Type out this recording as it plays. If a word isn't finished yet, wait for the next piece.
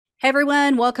Hey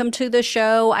everyone, welcome to the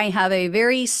show. I have a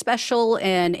very special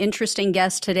and interesting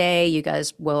guest today. You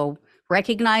guys will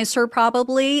recognize her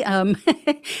probably.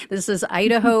 This is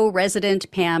Idaho resident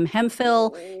Pam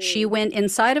Hemphill. She went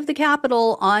inside of the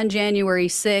Capitol on January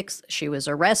 6th. She was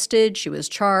arrested. She was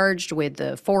charged with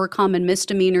the four common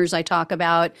misdemeanors I talk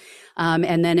about.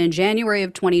 And then in January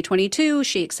of 2022,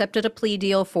 she accepted a plea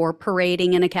deal for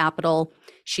parading in a Capitol.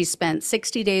 She spent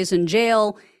 60 days in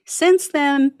jail. Since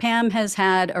then, Pam has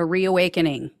had a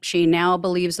reawakening. She now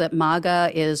believes that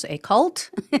MAGA is a cult,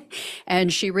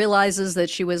 and she realizes that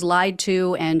she was lied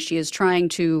to, and she is trying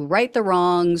to right the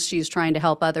wrongs. She's trying to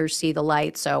help others see the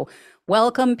light. So,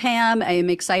 welcome, Pam. I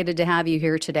am excited to have you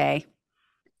here today.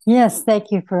 Yes,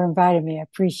 thank you for inviting me. I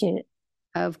appreciate it.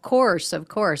 Of course, of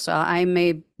course. I'm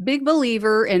a big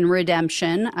believer in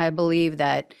redemption. I believe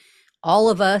that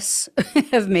all of us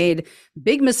have made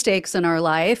big mistakes in our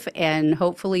life, and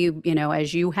hopefully,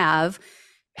 as you have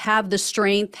the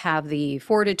strength, have the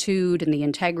fortitude and the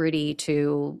integrity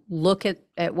to look at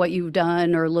what you've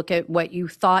done or look at what you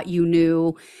thought you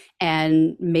knew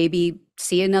and maybe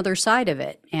see another side of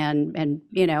it. And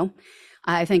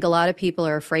I think a lot of people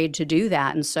are afraid to do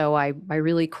that. And so I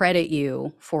really credit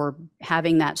you for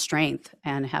having that strength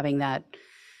and having that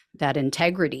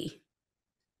integrity.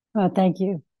 Well, thank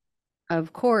you.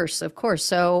 Of course, of course.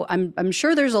 So I'm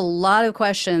sure there's a lot of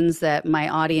questions that my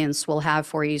audience will have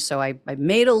for you. So I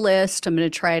made a list. I'm going to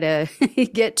try to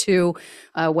get to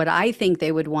what I think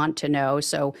they would want to know.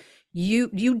 So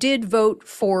you did vote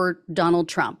for Donald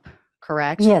Trump,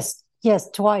 correct? Yes, yes,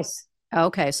 twice.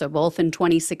 Okay, so both in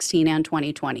 2016 and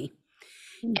 2020.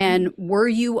 Mhm. And were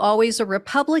you always a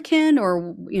Republican,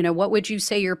 or what would you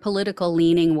say your political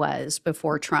leaning was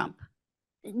before Trump?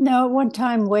 No, one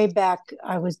time way back,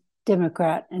 I was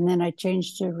Democrat, and then I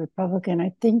changed to Republican,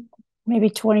 I think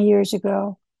maybe 20 years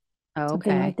ago,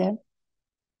 something like Okay. that.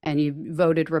 And you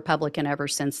voted Republican ever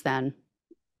since then?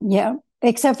 Yeah,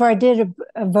 except for I did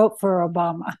a vote for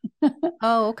Obama.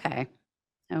 Oh, okay.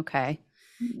 Okay.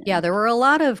 Yeah, Yeah. there were a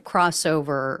lot of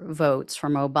crossover votes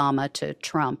from Obama to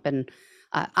Trump. And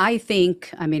I think,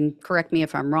 I mean, correct me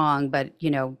if I'm wrong, but,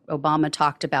 Obama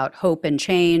talked about hope and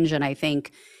change. And I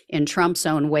think in Trump's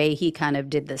own way, he kind of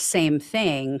did the same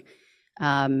thing,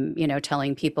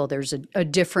 telling people there's a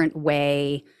different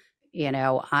way.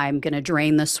 I'm going to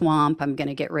drain the swamp, I'm going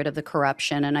to get rid of the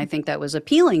corruption. And I think that was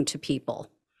appealing to people.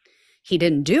 He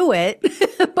didn't do it,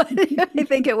 but I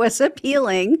think it was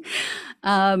appealing.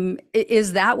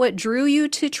 Is that what drew you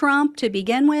to Trump to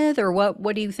begin with, or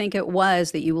what do you think it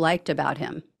was that you liked about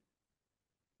him?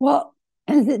 Well,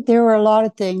 there were a lot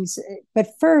of things, but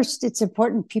first, it's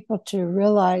important people to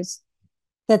realize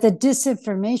that the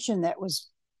disinformation that was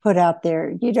put out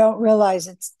there, you don't realize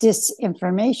it's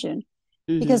disinformation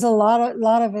Hmm. because a lot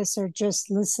of us are just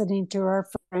listening to our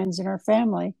friends and our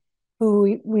family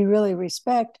who we really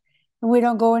respect, and we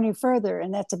don't go any further,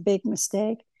 and that's a big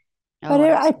mistake. But Oh,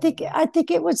 absolutely. I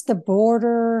think it was the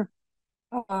border,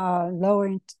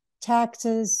 lowering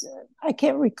taxes. I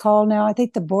can't recall now. I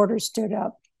think the border stood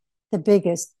up the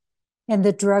biggest, and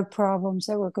the drug problems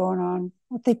that were going on.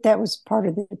 I think that was part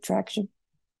of the attraction,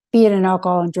 being an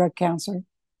alcohol and drug counselor.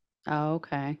 Oh,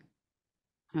 okay.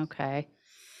 Okay.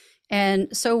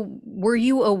 And so were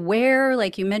you aware,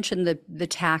 like you mentioned the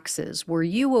taxes, were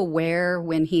you aware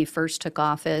when he first took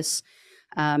office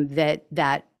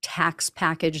that tax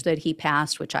package that he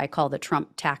passed, which I call the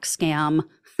Trump tax scam,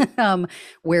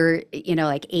 where,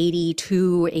 like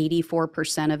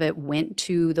 84% of it went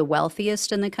to the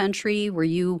wealthiest in the country?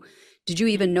 Did you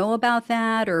even know about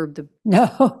that, or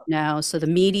No, no? So the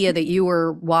media that you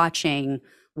were watching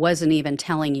wasn't even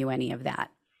telling you any of that,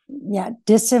 yeah,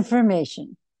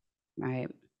 disinformation. right?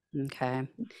 Okay.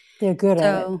 They're good at it.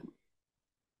 So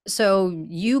So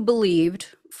you believed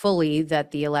fully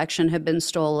that the election had been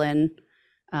stolen.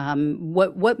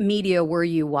 What media were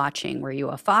you watching? Were you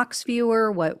a Fox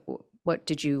viewer? What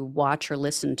did you watch or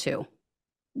listen to?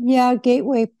 Yeah,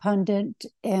 Gateway Pundit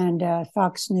and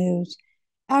Fox News.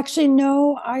 Actually,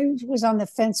 no, I was on the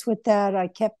fence with that. I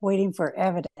kept waiting for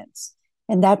evidence.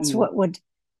 And that's Mm, what would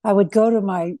I would go to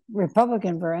my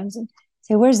Republican friends and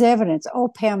say, "Where's the evidence?" "Oh,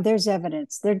 Pam, there's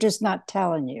evidence. They're just not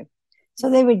telling you." So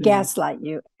they would mm, gaslight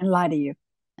you and lie to you.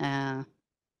 uh,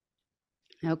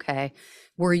 okay.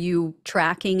 Were you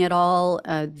tracking at all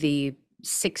the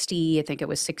 60, I think it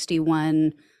was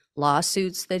 61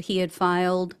 lawsuits that he had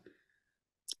filed?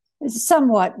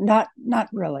 Somewhat, not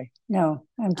really. No,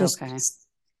 Okay.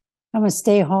 I'm gonna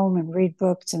stay home and read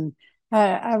books, and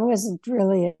I wasn't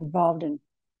really involved in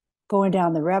going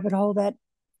down the rabbit hole that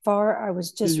far. I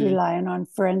was just Hmm. relying on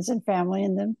friends and family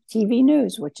and the TV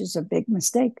news, which is a big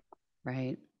mistake.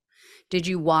 Right. Did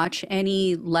you watch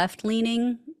any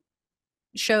left-leaning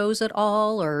shows at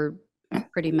all, or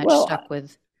pretty much Well, stuck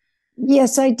with?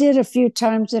 yes, I did a few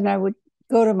times, and I would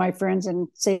go to my friends and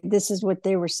say, "This is what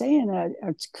they were saying." I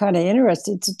was kind of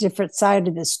interested. It's a different side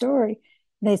of the story.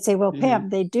 And they'd say, "Well, Mm-hmm. Pam,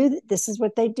 they do this is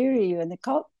what they do to you in the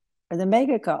cult or the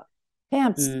mega cult."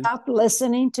 Pam, Mm, stop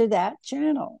listening to that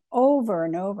channel over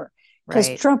and over because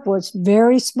right, Trump was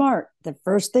very smart. The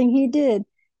first thing he did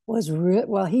was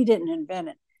well, he didn't invent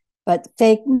it, but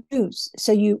fake news.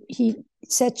 So he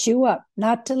sets you up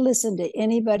not to listen to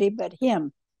anybody but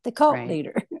him, the cult right.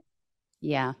 leader.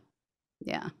 Yeah,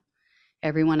 yeah.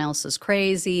 Everyone else is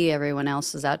crazy. Everyone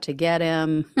else is out to get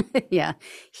him. Yeah,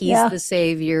 he's Yeah, the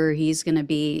savior. He's going to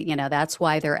be, that's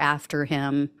why they're after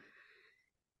him.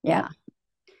 yeah. Yeah.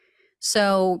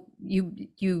 So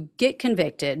you get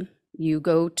convicted. You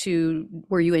go to,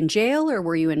 were you in jail or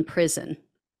were you in prison?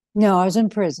 No, I was in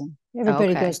prison.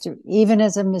 Everybody Okay, goes to, even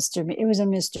as a misdemeanor. It was a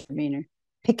misdemeanor,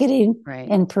 picketing right.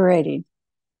 and parading.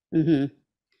 Hmm.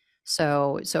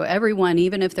 So everyone,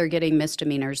 even if they're getting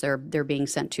misdemeanors, they're being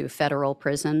sent to federal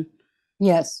prison.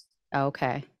 Yes.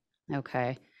 Okay,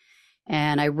 okay.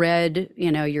 And I read,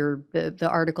 the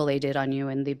article they did on you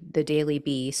in the Daily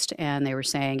Beast, and they were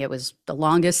saying it was the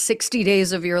longest 60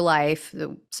 days of your life. It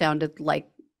sounded like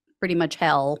pretty much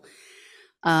hell.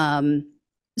 Um,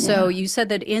 so Yeah. you said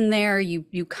that in there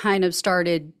you kind of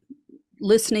started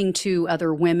listening to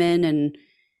other women and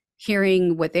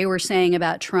hearing what they were saying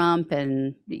about Trump,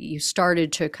 and you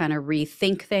started to kind of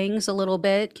rethink things a little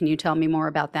bit. Can you tell me more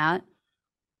about that?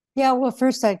 Yeah. Well,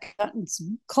 first I got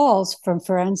some calls from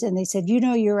friends and they said,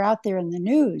 you're out there in the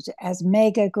news as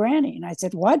mega granny. And I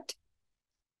said, what?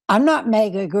 I'm not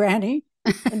mega granny.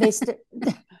 And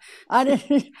I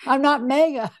didn't, I'm not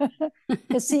mega.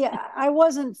 Because see, I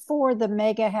wasn't for the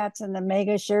mega hats and the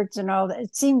mega shirts and all that.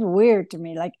 It seemed weird to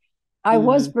me. Like I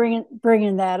was Hmm.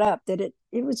 bringing that up, that it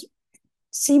was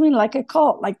seeming like a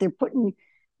cult, like they're putting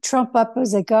Trump up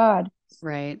as a god.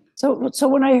 Right. So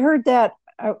when I heard that,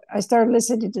 I started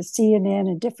listening to CNN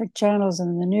and different channels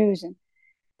in the news, and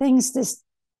things just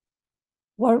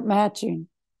weren't matching.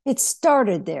 It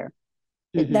started there.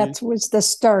 Hmm. That was the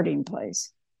starting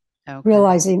place. Okay.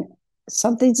 Realizing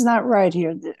something's not right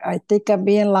here. I think I'm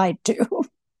being lied to. Well,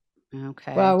 I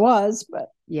Okay. was,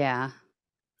 but Yeah.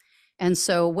 And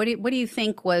so what do you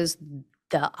think was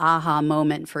the aha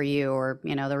moment for you, or,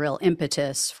 the real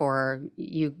impetus for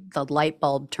you, the light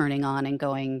bulb turning on and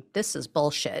going, this is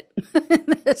bullshit.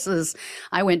 This is,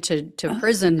 I went to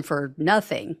prison for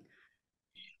nothing.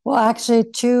 well, actually,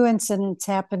 two incidents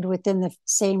happened within the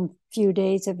same few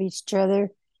days of each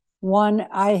other. One,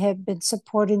 I have been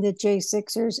supporting the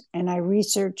J6ers, and I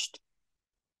researched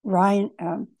Ryan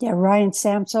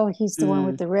Samsel. He's the one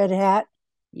with Mm, the red hat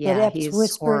that yeah, Epps he's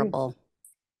whispered. horrible.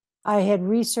 I had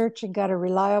researched and got a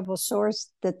reliable source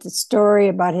that the story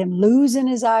about him losing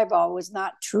his eyeball was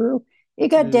not true. It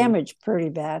got Mm, damaged pretty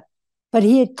bad, but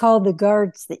he had called the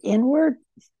guards the N word.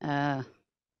 uh,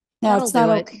 Now that'll it's not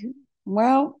do it. okay.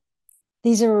 Well,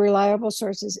 these are reliable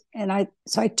sources, and I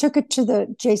took it to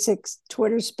the J6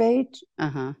 Twitter page,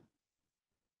 Uh-huh.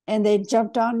 and they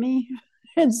jumped on me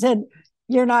and said,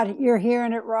 you're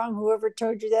hearing it wrong. Whoever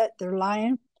told you that, they're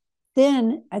lying."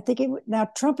 Then I think now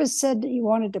Trump has said that he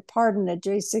wanted to pardon the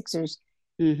J6ers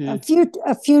Mm-hmm.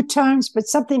 a few times, but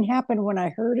something happened when I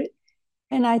heard it,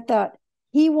 and I thought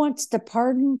he wants to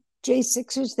pardon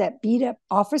J6ers that beat up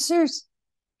officers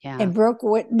Yeah. and broke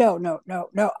away. No, no, no,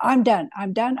 no. I'm done.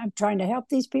 I'm done. I'm trying to help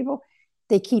these people.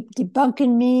 They keep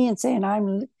debunking me and saying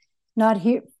I'm not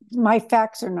here. My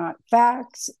facts are not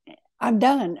facts. I'm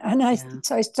done. Yeah.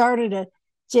 So I started a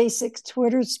J6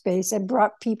 Twitter space and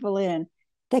brought people in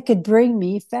that could bring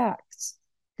me facts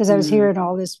because I was Mm. hearing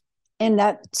all this, and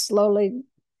that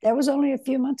was only a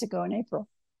few months ago in April.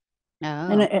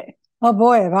 And Oh, oh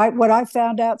boy, what I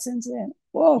found out since then.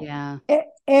 Whoa, yeah.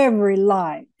 every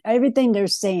lie, everything they're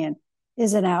saying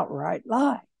is an outright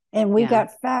lie. And we Yeah.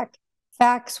 got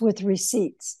facts with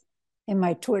receipts in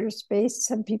my Twitter space.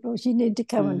 Some people, you need to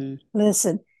come and Mm-hmm.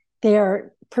 listen. They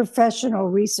are professional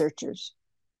researchers.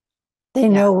 They Yeah.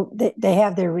 know they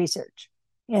have their research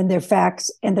and their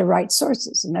facts and the right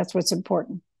sources. And that's what's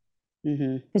important.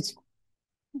 Mm-hmm. It's,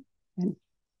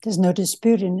 there's no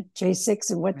dispute in J6,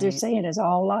 and what they're Right. saying is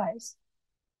all lies.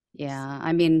 Yeah,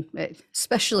 I mean,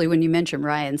 especially when you mention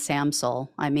Ryan Samsel,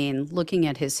 I mean, looking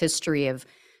at his history of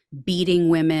beating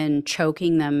women,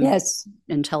 choking them Yes,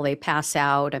 until they pass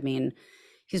out. I mean,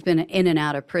 he's been in and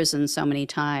out of prison so many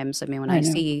times. I mean, when I I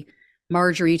know. see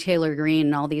Marjorie Taylor Greene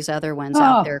and all these other ones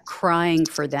out there Oh, crying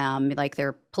for them like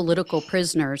they're political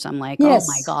prisoners. I'm like, oh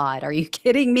my yes. God, are you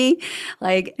kidding me?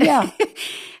 Like, Yeah,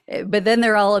 but then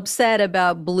they're all upset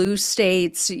about blue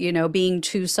states, being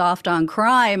too soft on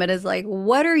crime. And it's like,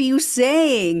 what are you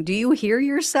saying? Do you hear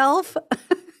yourself?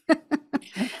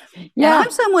 And I'm yeah,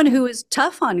 someone who is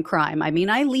tough on crime. I mean,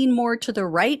 I lean more to the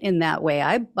right in that way.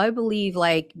 I believe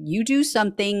like you do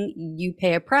something, you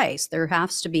pay a price. There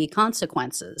has to be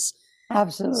consequences.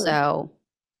 absolutely. So,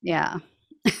 yeah.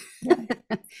 Yeah.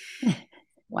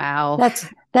 Wow.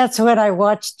 That's when I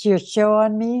watched your show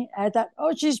on me. I thought,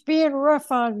 oh, she's being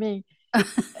rough on me.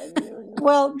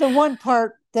 Well, the one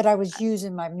part that I was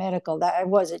using my medical, that I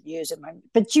wasn't using my,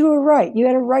 but you were right. You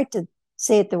had a right to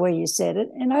say it the way you said it,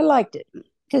 and I liked it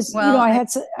because Well, I I had,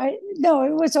 I no,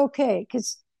 it was okay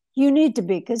because you need to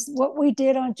be, because what we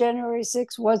did on January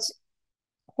 6th was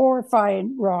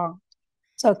horrifying wrong.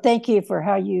 So thank you for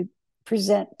how you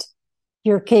present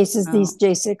your cases, these oh,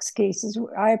 J6 cases.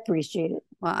 I appreciate it.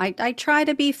 well, I try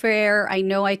to be fair. I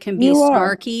know I can be You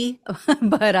are. snarky,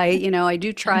 but I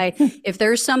do try. If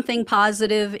there's something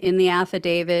positive in the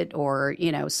affidavit or,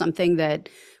 something that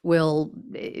will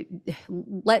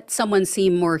let someone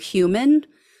seem more human,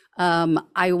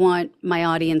 I want my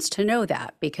audience to know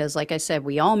that because, like I said,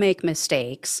 we all make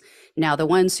mistakes. Now, the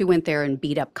ones who went there and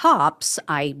beat up cops,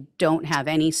 I don't have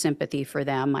any sympathy for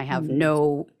them. I have Mm,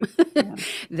 no,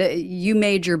 yeah, you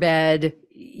made your bed,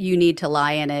 you need to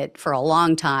lie in it for a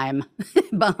long time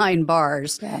behind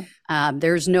bars. yeah.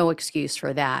 There's no excuse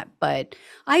for that. But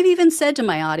I've even said to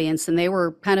my audience, and they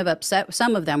were kind of upset,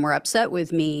 some of them were upset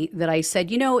with me, that I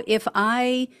said,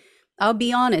 I'll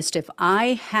be honest, if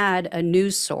I had a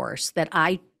news source that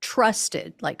I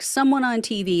trusted, like someone on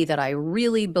TV that I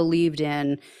really believed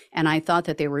in, and I thought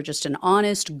that they were just an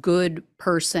honest, good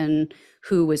person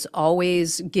who was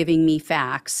always giving me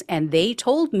facts, and they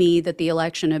told me that the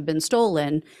election had been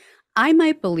stolen, I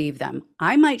might believe them.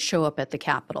 I might show up at the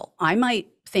Capitol. I might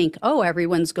think, oh,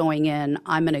 everyone's going in.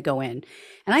 I'm going to go in.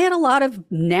 And I had a lot of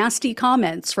nasty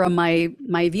comments from my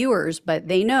viewers, but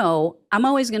they know I'm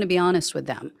always going to be honest with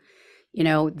them.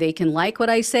 They can like what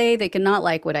I say, they can not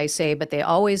like what I say, but they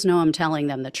always know I'm telling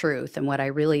them the truth and what I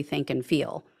really think and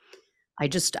feel. I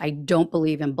don't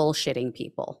believe in bullshitting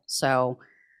people. So,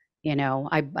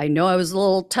 I know I was a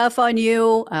little tough on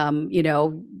you.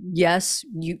 Yes,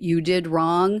 you did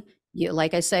wrong.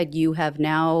 Like I said, you have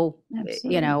now,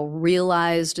 Absolutely.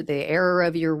 realized the error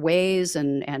of your ways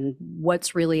and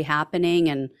what's really happening.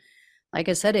 And like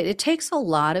I said, it takes a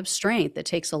lot of strength. It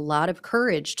takes a lot of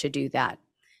courage to do that.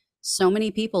 So many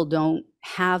people don't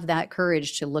have that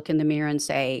courage to look in the mirror and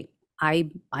say, I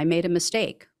made a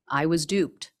mistake. I was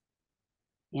duped.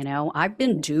 I've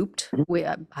been duped.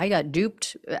 I got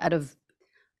duped out of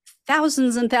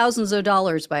thousands and thousands of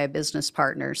dollars by a business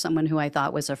partner, someone who I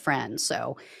thought was a friend.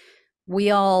 So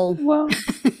we all,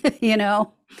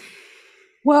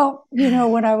 Well, you know,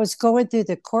 when I was going through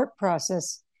the court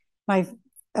process, my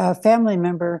family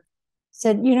member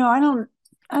said, I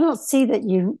don't see that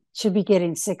you should be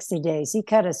getting 60 days. He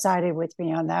kind of sided with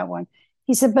me on that one.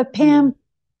 He said, but mm, Pam,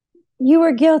 you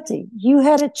were guilty. You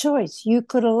had a choice. You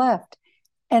could have left.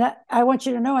 And I want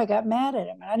you to know I got mad at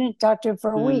him. I didn't talk to him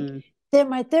for a week. mm. Then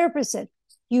my therapist said,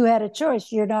 you had a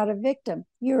choice. You're not a victim.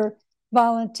 You're a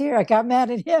volunteer. I got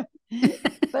mad at him.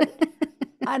 But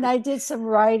and I did some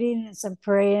writing and some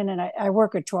praying, and I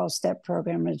work a 12-step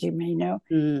program, as you may know.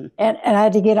 Mm, And I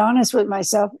had to get honest with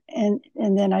myself. And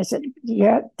then I said,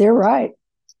 yeah, they're right.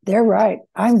 They're right.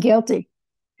 I'm guilty.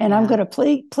 And I'm yeah. going to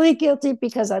plead guilty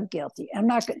because I'm guilty. I'm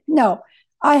not going to, no,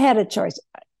 I had a choice.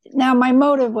 Now, my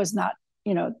motive was not,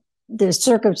 the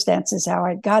circumstances, how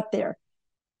I got there,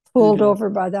 pulled Hmm. over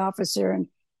by the officer and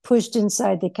pushed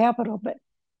inside the Capitol. But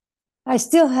I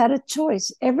still had a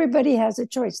choice. Everybody has a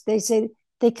choice. They say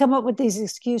they come up with these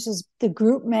excuses, the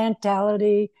group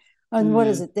mentality, and what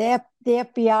is Hmm. it? The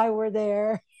FBI were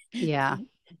there. Yeah.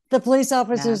 The police Yeah.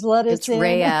 officers let us It's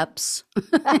Ray in. Epps.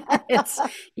 It's,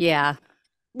 yeah.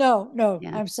 No,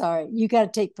 Yeah. I'm sorry. You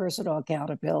got to take personal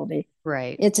accountability.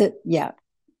 Right. Yeah.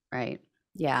 Right.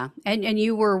 Yeah. And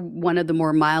you were one of the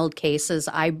more mild cases.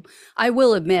 I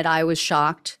will admit I was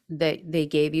shocked that they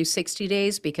gave you 60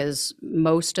 days because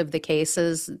most of the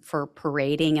cases for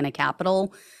parading in a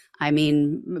capital, I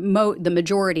mean, the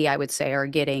majority I would say are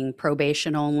getting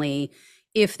probation only.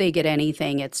 If they get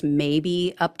anything, it's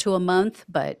maybe up to a month,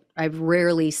 but I've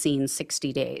rarely seen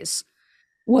 60 days.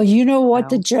 Well, you know what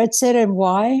the So, judge said and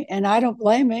why, and I don't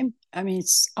blame him. I mean,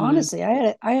 mhm, honestly,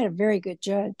 I had a very good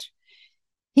judge.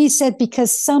 He said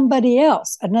because somebody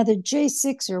else, another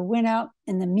J6er, went out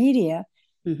in the media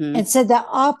mhm, and said the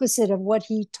opposite of what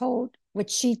he told what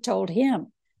she told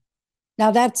him.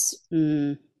 Now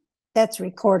Mm. that's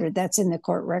recorded. That's in the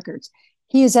court records.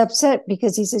 He is upset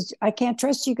because he says, I can't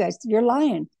trust you guys. You're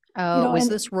lying. Oh, was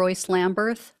And this Royce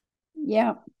Lamberth?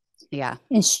 yeah, Yeah.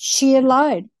 and she had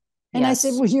lied. And I said,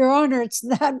 Yes. well, Your Honor, it's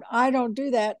not, I don't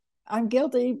do that. I'm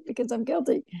guilty because I'm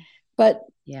guilty. But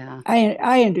Yeah.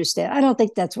 I understand. I don't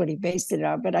think that's what he based it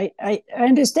on, but I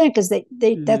understand because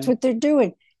that's Hmm. what they're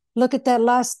doing. Look at that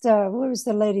last what was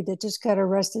the lady that just got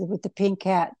arrested with the pink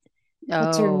hat?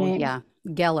 What's her Oh, name? yeah. I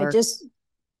Geller. just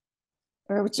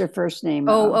or what's her first name?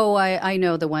 Oh, I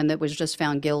know the one that was just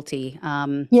found guilty.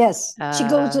 Yes, she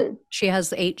goes. She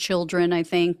has 8 children, I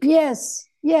think. Yes,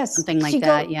 yes, Something like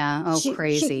that. Yeah. Oh, She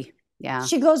crazy. Yeah.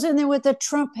 she goes in there with a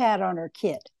Trump hat on her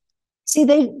kid. See,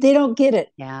 they don't get it.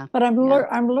 Yeah. But Yeah.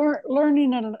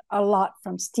 learning a lot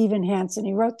from Stephen Hansen.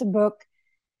 He wrote the book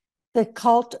The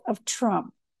Cult of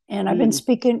Trump, and I've been Mm.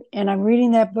 speaking, and I'm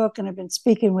reading that book, and I've been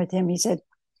speaking with him. He said,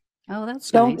 Oh,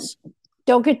 that's "Don't nice.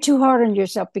 don't get too hard on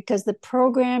yourself because the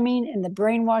programming and the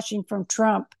brainwashing from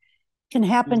Trump can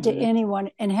happen to Hmm. anyone.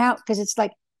 And how, because it's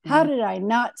like, how Yeah. did I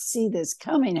not see this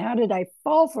coming? How did I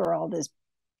fall for all this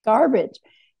garbage?"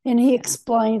 And he Yeah.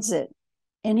 explains it,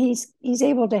 and he's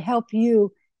able to help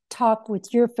you talk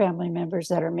with your family members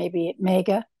that are maybe at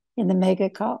MAGA in the MAGA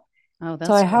call. Oh,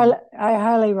 So that's good. I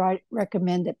highly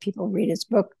recommend that people read his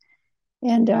book.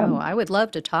 And Oh, I would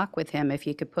love to talk with him. If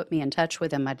you could put me in touch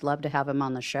with him, I'd love to have him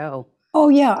on the show. oh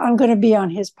yeah, I'm going to be on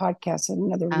his podcast in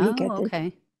another week, I Oh, think.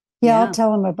 okay. Yeah, I'll Yeah.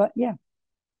 tell him about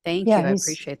Thank yeah, you. I he's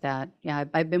appreciate that. Yeah,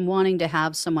 I've been wanting to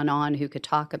have someone on who could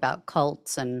talk about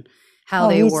cults and how oh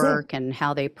they he's there. work and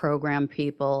how they program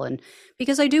people. And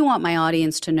because I do want my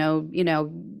audience to know,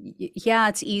 yeah,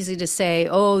 it's easy to say,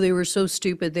 oh, they were so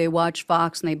stupid. They watched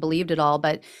Fox and they believed it all.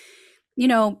 But,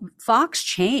 Fox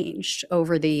changed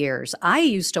over the years. I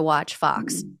used to watch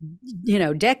Fox,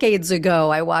 decades ago.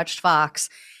 I watched Fox.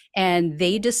 And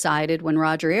they decided when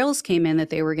Roger Ailes came in that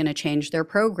they were going to change their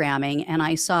programming. And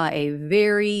I saw a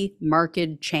very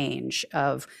marked change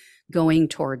of going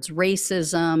towards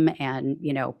racism and,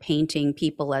 painting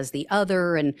people as the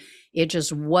other. And it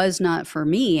just was not for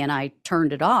me. And I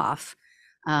turned it off.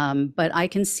 But I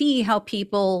can see how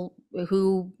people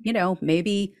who,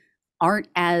 maybe aren't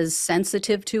as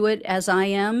sensitive to it as I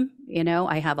am.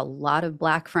 I have a lot of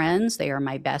Black friends, they are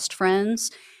my best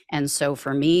friends. And so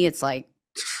for me, it's like,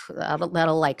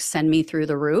 that'll like send me through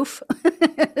the roof.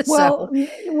 Well, So,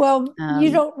 you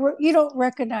um, don't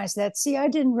recognize that. See, I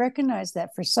didn't recognize that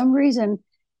for some reason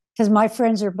because my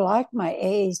friends are Black. My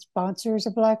AA sponsor is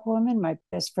a Black woman. My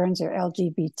best friends are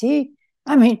LGBT.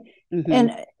 I mean, mhm,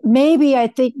 and maybe I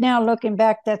think now looking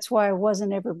back, that's why I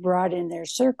wasn't ever brought in their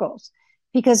circles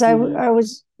because mhm, I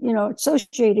was,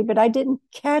 associated, but I didn't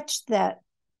catch that,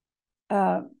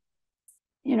 uh,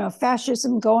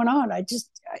 fascism going on.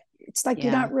 It's like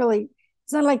you're yeah, not really,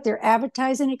 it's not like they're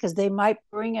advertising it because they might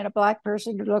bring in a Black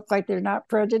person to look like they're not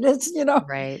prejudiced,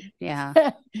 right, yeah.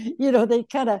 they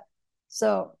kind of,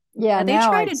 so yeah, Yeah, they now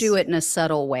try to do it's, it in a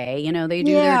subtle way. They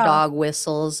do their yeah, dog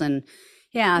whistles and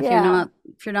yeah, if you're yeah,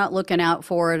 not looking out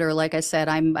for it, or like I said,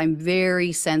 I'm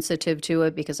very sensitive to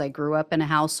it because I grew up in a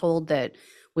household that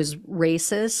was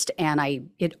racist and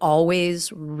it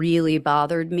always really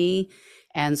bothered me.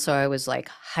 And so I was like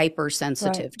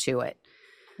right. hypersensitive to it.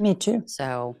 Me too.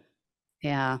 So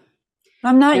yeah.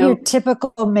 I'm not your No,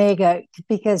 typical mega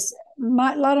because a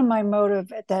lot of my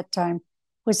motive at that time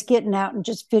was getting out and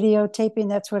just videotaping.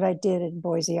 That's what I did in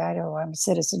Boise, Idaho. I'm a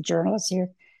citizen journalist here.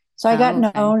 So I got oh,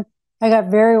 okay. known. I got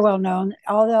very well known.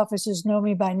 All the officers know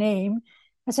me by name.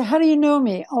 I said, "How do you know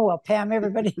me?" "Oh, well, Pam,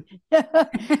 everybody."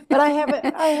 But I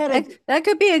had a, That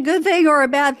could be a good thing or a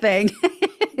bad thing.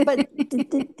 but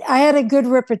I had a good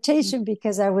reputation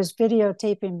because I was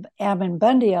videotaping Ammon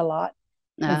Bundy a lot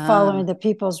and Ah, following the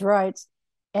people's rights,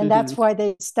 and mhm, that's why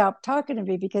they stopped talking to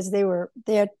me because they were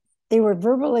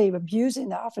verbally abusing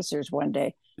the officers one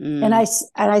day, and mm.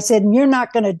 I said, "You're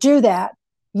not going to do that."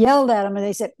 Yelled at them, and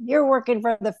they said, "You're working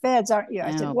for the feds, aren't you?"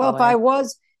 I said, Oh "Well, if I boy.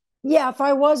 was." Yeah, if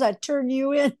I was, I'd turn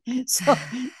you in.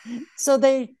 So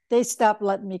they stopped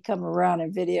letting me come around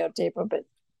and videotape them, but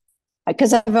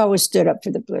because I've always stood up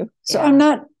for the blue. So Yeah.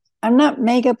 I'm not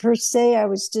MAGA per se. I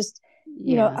was just,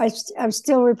 Yeah. I'm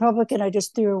still Republican. I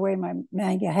just threw away my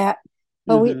MAGA hat.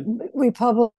 But we Mhm.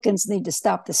 Republicans need to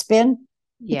stop the spin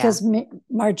Yeah. because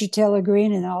Margie Taylor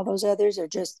Greene and all those others are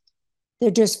just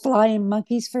they're just flying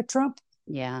monkeys for Trump.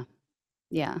 Yeah.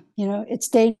 Yeah. It's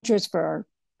dangerous for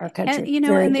our And country.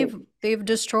 Very and dangerous. they've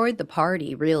destroyed the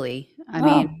party, really. I Oh,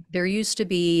 mean, there used to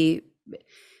be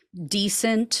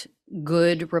decent,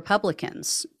 good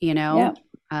Republicans, yeah.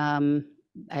 Um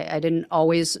I didn't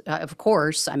always, of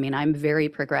course, I mean, I'm very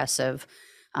progressive.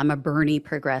 I'm a Bernie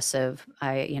progressive.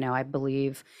 I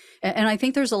believe, and I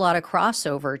think there's a lot of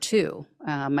crossover too.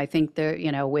 I think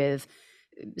there, with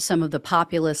some of the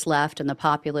populist left and the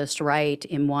populist right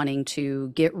in wanting to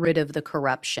get rid of the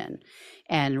corruption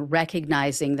and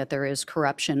recognizing that there is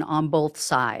corruption on both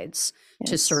sides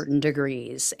to Yes. certain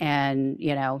degrees. And,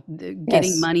 getting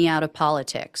Yes. money out of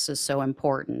politics is so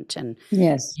important. And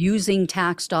Yes. using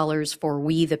tax dollars for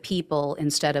we the people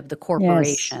instead of the Yes.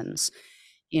 corporations.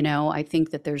 I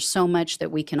think that there's so much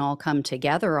that we can all come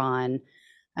together on,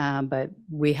 but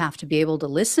we have to be able to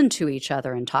listen to each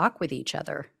other and talk with each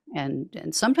other. And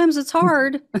sometimes it's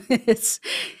hard. It's,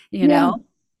 you Yeah. know,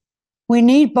 We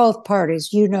need both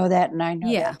parties. You know that, and I know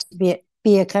yeah, that, to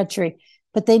be a country.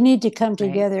 But they need to come right.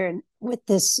 together and with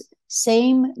this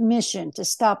same mission to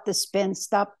stop the spin,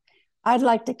 stop. I'd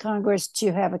like the Congress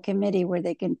to have a committee where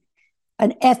they can,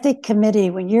 an ethic committee,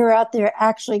 when you're out there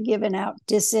actually giving out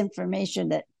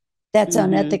disinformation that's Hmm.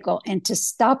 unethical, and to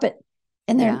stop it.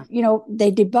 And Yeah, then,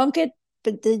 they debunk it,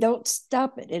 but they don't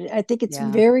stop it. And I think it's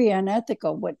yeah, very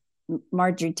unethical what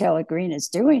Marjorie Taylor Greene is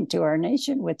doing to our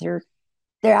nation with their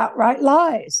outright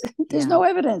lies. There's yeah. no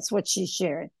evidence what she's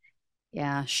sharing.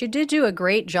 Yeah, she did do a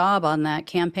great job on that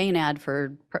campaign ad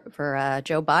for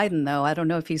Joe Biden, though. I don't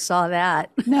know if you saw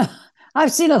that. No,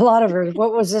 I've seen a lot of her.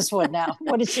 What was this one now?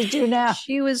 What did she do now?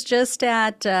 She was just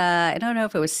at, I don't know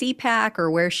if it was CPAC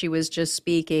or where she was just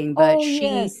speaking, but Oh, she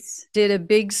yes. did a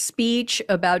big speech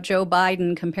about Joe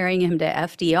Biden, comparing him to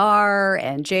FDR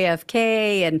and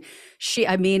JFK. And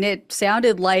I mean, it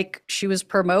sounded like she was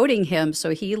promoting him.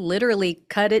 So he literally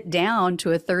cut it down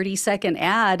to a 30-second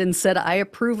ad and said, I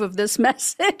approve of this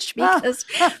message because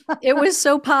it was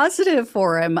so positive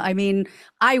for him. I mean,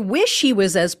 I wish he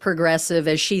was as progressive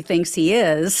as she thinks he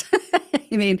is.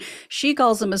 I mean, she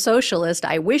calls him a socialist.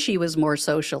 I wish he was more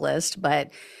socialist,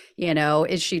 but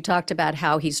she talked about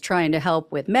how he's trying to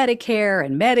help with Medicare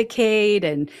and Medicaid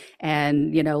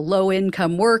and low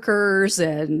income workers,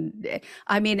 and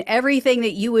I mean everything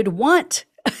that you would want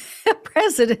a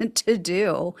president to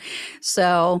do.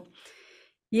 So,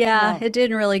 yeah, Well, it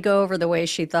didn't really go over the way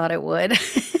she thought it would.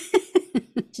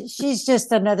 she's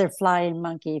just another flying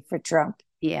monkey for Trump.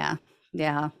 Yeah.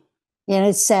 Yeah. And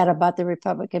it's sad about the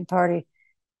Republican Party.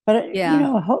 But, Yeah.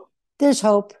 there's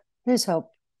hope. There's hope.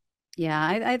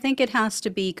 Yeah, I think it has to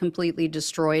be completely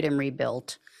destroyed and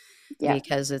rebuilt Yeah.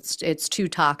 because it's too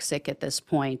toxic at this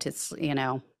point. It's,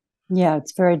 Yeah,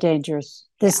 it's very dangerous.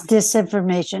 This yeah,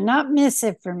 disinformation, not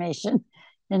misinformation.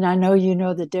 And I know you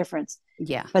know the difference,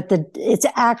 yeah, but it's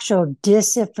actual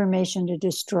disinformation to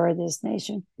destroy this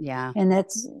nation. yeah, And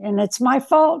it's my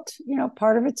fault.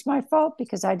 Part of it's my fault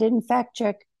because I didn't fact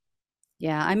check.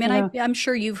 yeah. I mean, You know, I'm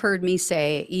sure you've heard me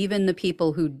say even the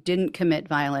people who didn't commit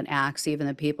violent acts, even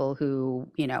the people who,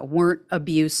 weren't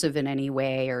abusive in any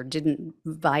way or didn't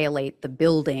violate the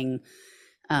building,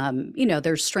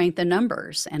 there's strength in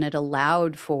numbers, and it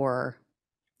allowed for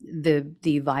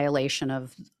the violation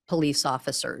of police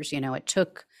officers.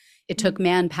 It took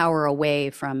manpower away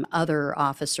from other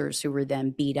officers who were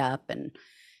then beat up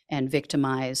and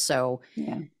victimized. So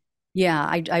yeah,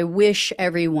 yeah, I wish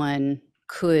everyone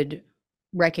could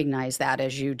recognize that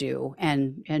as you do,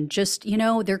 and just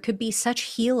there could be such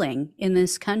healing in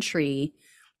this country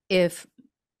if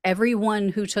everyone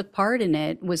who took part in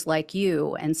it was like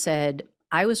you and said,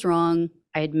 I was wrong,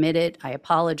 I admit it, I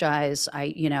apologize,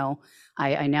 I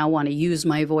now want to use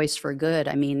my voice for good.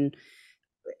 I mean,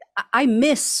 I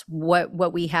miss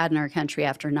what we had in our country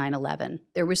after 9/11.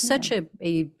 There was yeah, such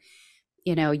a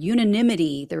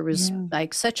unanimity. There was yeah,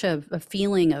 like such a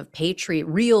feeling of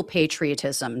real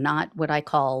patriotism, not what I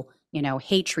call,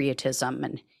 patriotism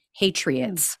and yeah.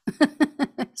 hatriots.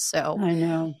 So, I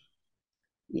know.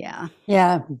 yeah.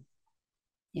 Yeah,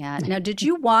 Yeah. Now, did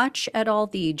you watch at all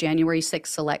the January 6th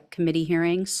Select Committee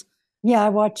hearings? yeah. I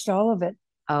watched all of it.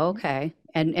 Oh, okay.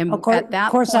 And Of and course, at of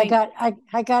that course, I point, got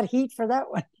I got heat for that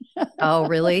one. oh,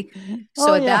 really?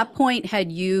 So Oh at yeah. that point,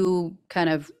 had you kind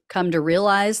of come to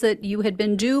realize that you had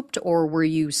been duped, or were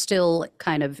you still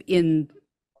kind of in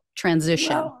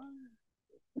transition? Well,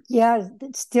 yeah,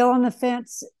 still on the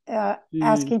fence, Mm,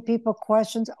 asking people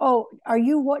questions. Oh, are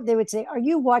you what they would say? Are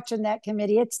you watching that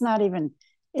committee? It's not even.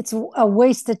 It's a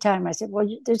waste of time. I said, well,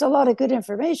 there's a lot of good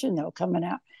information though coming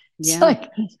out. It's yeah. like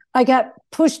I got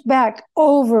pushed back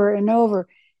over and over.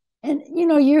 And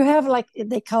you have, like,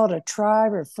 they call it a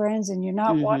tribe or friends, and you're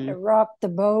not wanting Hmm. to rock the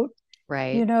boat.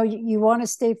 Right. You want to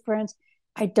stay friends.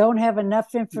 I don't have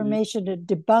enough Hmm. information to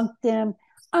debunk them.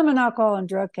 I'm an alcohol and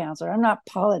drug counselor. I'm not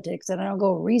politics, and I don't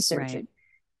go Right. researching.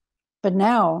 But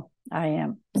now I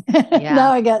am. Yeah.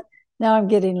 now I got. Now I'm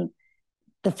getting.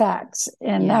 the facts.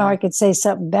 And now Yeah. I could say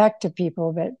something back to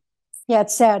people, but yeah,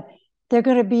 it's sad. They're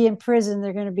going to be in prison.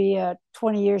 They're going to be a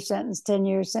 20-year sentence,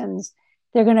 10-year sentence.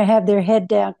 They're going to have their head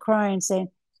down crying, saying,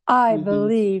 I Hmm.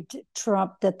 believed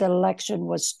Trump that the election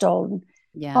was stolen.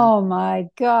 Yeah. Oh my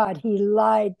God, he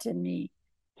lied to me.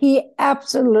 He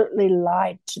absolutely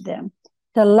lied to them.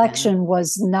 The Yeah. election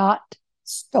was not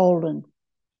stolen.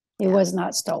 It Yeah. was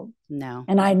not stolen. No.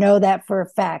 And I know that for a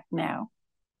fact now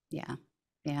Yeah.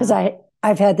 because Yeah.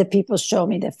 I've had the people show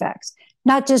me the facts,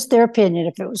 not just their opinion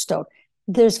if it was stolen.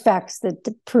 There's facts that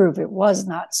prove it was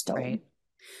not Right. stolen.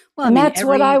 Well, I And mean, that's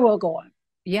what I will go on.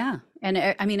 yeah. And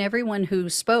I mean, everyone who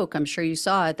spoke, I'm sure you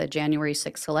saw at the January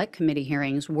 6th Select Committee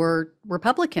hearings, were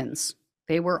Republicans.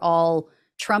 They were all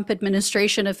Trump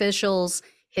administration officials,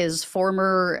 his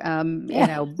former,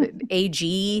 Yeah.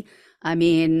 AG, I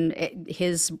mean,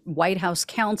 his White House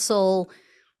counsel,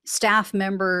 staff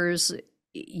members,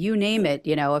 you name it,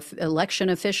 if election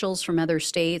officials from other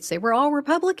states, they were all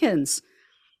Republicans.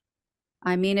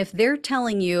 I mean, if they're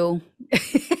telling you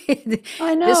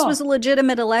I this was know. a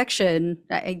legitimate election,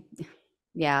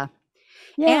 yeah.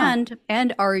 Yeah.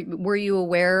 And were you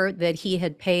aware that he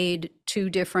had paid two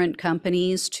different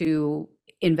companies to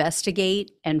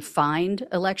investigate and find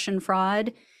election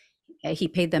fraud? He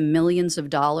paid them millions of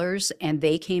dollars, and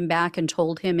they came back and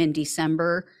told him in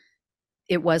December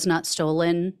it was not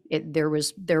stolen. There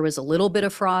was a little bit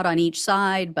of fraud on each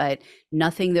side, but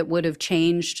nothing that would have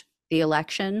changed the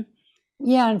election.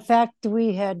 Yeah. In fact,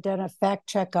 we had done a fact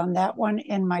check on that one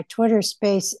in my Twitter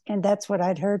space. And that's what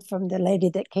I'd heard from the lady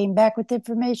that came back with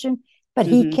information. But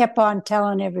he Hmm. kept on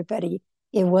telling everybody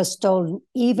it was stolen,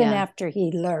 even Yeah, after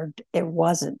he learned it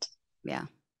wasn't. yeah,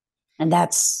 And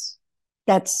that's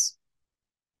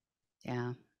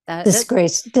yeah. That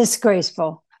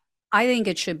disgraceful. I think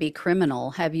it should be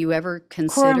criminal. Have you ever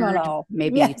considered Criminal.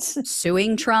 maybe Yes.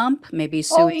 suing Trump, maybe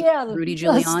Oh suing yeah. Rudy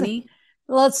Let's Giuliani?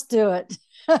 let's do it.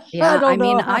 I Yeah, I don't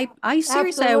mean, know how. I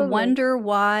seriously, I Absolutely. wonder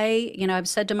why, I've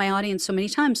said to my audience so many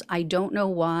times, I don't know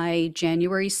why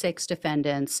January 6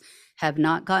 defendants have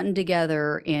not gotten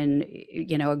together in,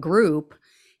 a group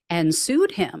and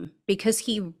sued him because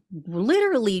he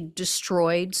literally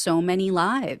destroyed so many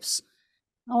lives.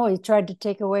 Oh, he tried to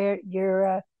take away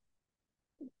your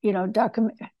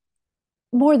document.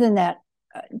 More than that,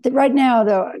 right now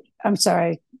though, I'm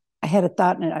sorry, I had a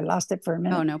thought and I lost it for a Oh,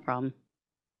 minute. no problem.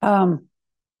 Um,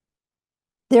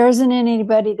 there isn't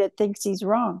anybody that thinks he's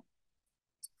wrong.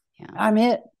 Yeah. I'm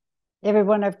it.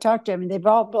 Everyone I've talked to, I mean, they've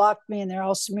all blocked me and they're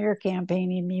all smear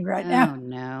campaigning me right now. Oh,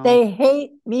 no. They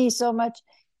hate me so much,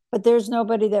 but there's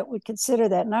nobody that would consider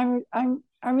that. And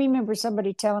I remember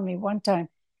somebody telling me one time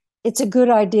it's a good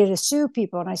idea to sue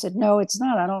people, and I said no, it's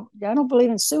not. I don't believe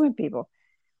in suing people.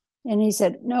 And he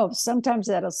said no, sometimes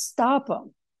that'll stop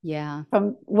them Yeah.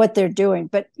 from what they're doing.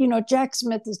 But Jack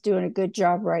Smith is doing a good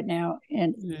job right now,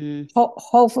 and Mm,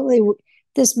 hopefully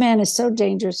this man is so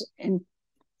dangerous, and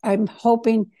I'm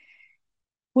hoping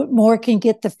Whitmore can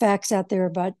get the facts out there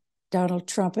about Donald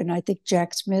Trump, and I think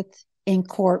Jack Smith in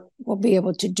court will be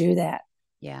able to do that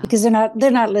yeah. because they're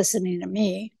not listening to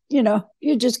me.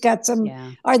 You just got some.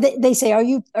 Yeah. Are they say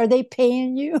are they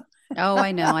paying you? Oh,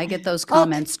 I know. I get those Oh,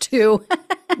 comments too.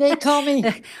 they call me.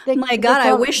 My They God,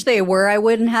 I call. wish they were. I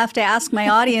wouldn't have to ask my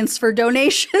audience for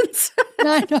donations.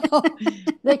 I know.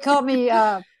 They call me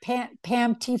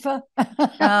Pam Tifa.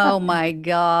 Oh my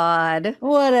God.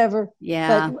 Whatever. But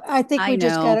Yeah, I think I we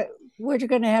just know. gotta. We're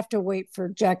going to have to wait for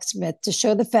Jack Smith to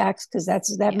show the facts because that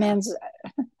Yeah, man's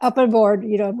up on board.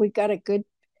 We got a good.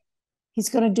 He's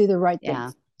going to do the right yeah.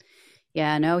 things.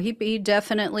 Yeah, no, he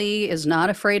definitely is not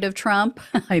afraid of Trump.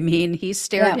 I mean, he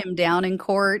stared Yeah. him down in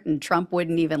court and Trump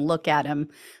wouldn't even look at him,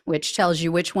 which tells you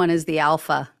which one is the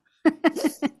alpha.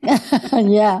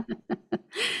 Yeah.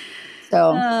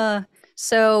 So Uh,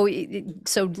 so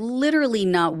literally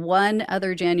not one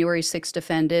other January 6th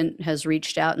defendant has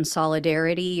reached out in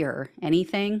solidarity or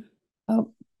anything.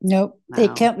 oh, nope. They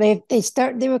Wow. come.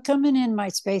 They were coming in my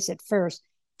space at first,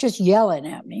 just yelling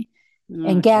at me Oh,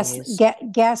 and geez.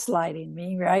 gaslighting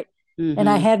me, right? And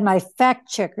I Mm-hmm. had my fact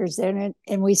checkers there,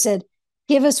 and we said,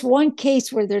 give us one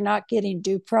case where they're not getting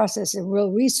due process, and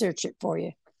we'll research it for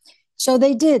you. So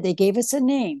they did. They gave us a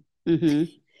name. Mm-hmm.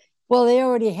 Well, they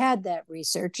already had that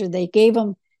research, and they gave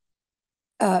them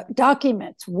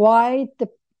documents why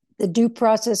the due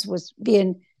process was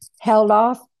being held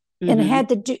off, and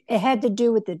Mm-hmm. it had to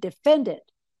do with the defendant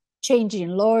changing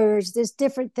lawyers. There's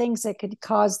different things that could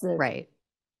cause Right.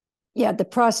 the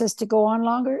process to go on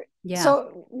longer. Yeah.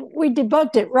 So we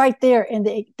debunked it right there, and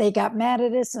they got mad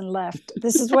at us and left.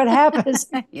 This is what happens.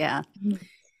 Yeah.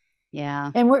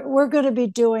 Yeah. And we're going to be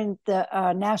doing the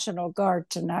National Guard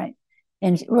tonight.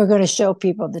 and we're going to show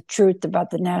people the truth about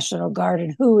the National Guard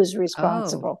and who is Oh,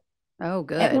 responsible oh,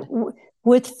 good.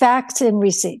 with facts and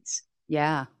receipts.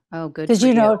 Yeah. Oh, good Because, for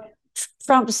you.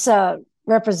 Trump's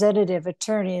representative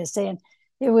attorney is saying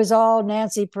it was all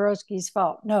Nancy Pelosi's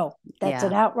fault. No, that's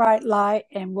an Yeah. outright lie.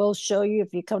 And we'll show you,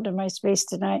 if you come to my space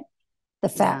tonight, the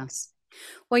Yeah. facts.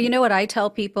 Well, you know what I tell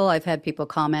people? I've had people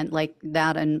comment like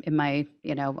that in my,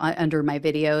 under my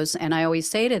videos. And I always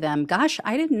say to them, gosh,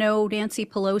 I didn't know Nancy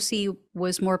Pelosi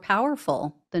was more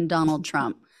powerful than Donald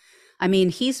Trump. I mean,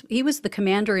 he was the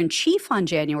commander in chief on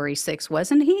January 6th,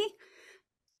 wasn't he?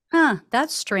 Huh,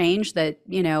 that's strange that,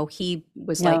 he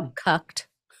was like No. cucked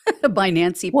by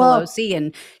Nancy Well, Pelosi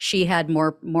and she had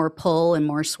more pull and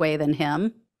more sway than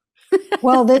him.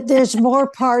 there's more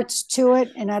parts to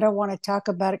it, and I don't want to talk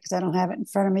about it because I don't have it in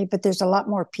front of me, but there's a lot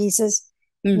more pieces,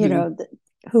 Hmm.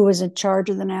 who was in charge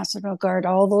of the National Guard,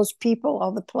 all those people,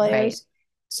 all the Right. players.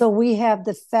 So we have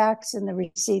the facts and the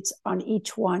receipts on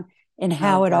each one and Oh, good.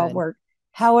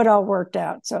 how it all worked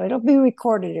out. So it'll be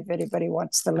recorded if anybody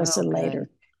wants to Oh, listen good. later.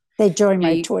 They join Now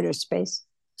my you, Twitter space.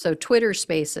 so Twitter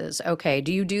Spaces. Okay.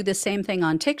 Do you do the same thing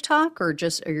on TikTok or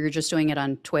you're just doing it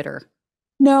on Twitter?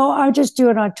 No, I just do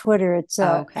it on Twitter. It's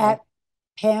Okay. at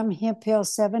Pam Hemphill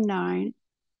 79,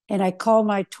 and I call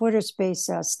my Twitter space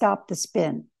 "Stop the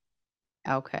Spin."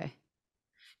 Okay.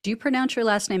 Do you pronounce your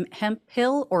last name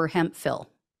Hemphill or Hemphill?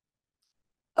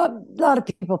 A lot of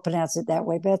people pronounce it that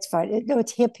way, but that's fine. No,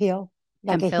 it's Hip Hill,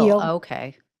 like a Hemphill. heel,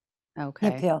 Okay. Hip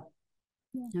Okay. Hill.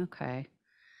 Okay.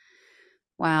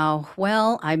 Wow.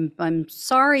 Well, I'm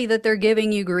sorry that they're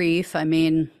giving you grief. I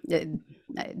mean,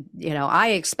 I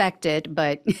expect it,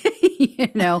 but you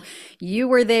know, you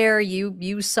were there.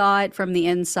 You saw it from the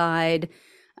inside.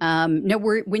 No,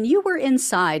 when you were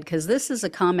inside, because this is a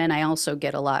comment I also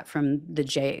get a lot from the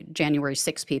January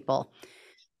 6 people.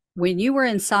 When you were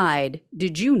inside,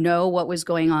 did you know what was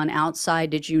going on outside?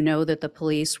 Did you know that the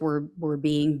police were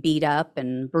being beat up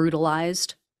and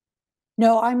brutalized?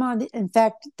 No, in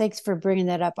fact, thanks for bringing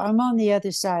that up. I'm on the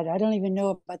other side. I don't even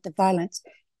know about the violence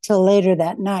till later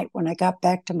that night when I got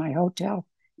back to my hotel.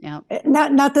 Yeah.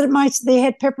 Not that they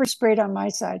had pepper sprayed on my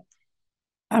side.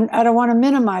 I don't want to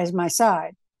minimize my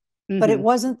side, but it Hmm.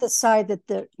 wasn't the side that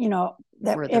that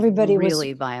Were the everybody was.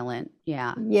 really violent.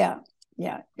 Yeah. Yeah,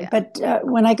 yeah. Yeah. But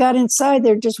when I got inside,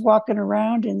 they're just walking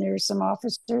around, and there were some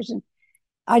officers, and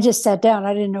I just sat down.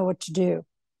 I didn't know what to do.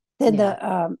 Then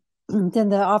Yeah. then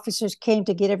the officers came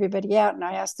to get everybody out, and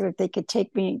I asked them if they could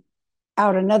take me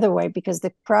out another way because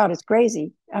the crowd is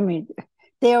crazy. I mean,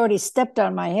 they already stepped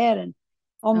on my head and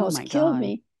Oh almost my killed God.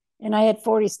 me, and I had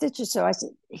 40 stitches. So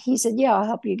he said, "Yeah, I'll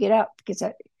help you get out," because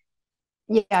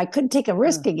I couldn't take a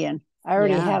risk Ugh. again. I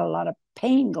already Yeah. had a lot of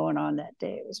pain going on that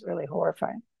day. It was really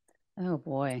horrifying. Oh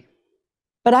boy.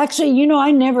 But actually,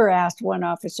 I never asked one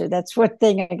officer. That's one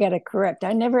thing I got to correct.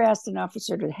 I never asked an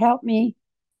officer to help me.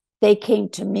 They came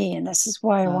to me, and this is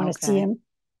why I want to see Okay. him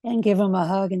and give him a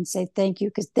hug and say thank you,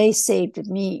 because they saved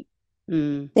me.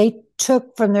 Mm. They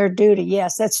took from their duty.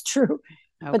 Yes, that's true,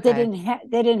 but they Okay. didn't.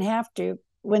 They didn't have to.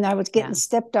 When I was getting Yeah.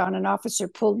 stepped on, an officer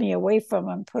pulled me away from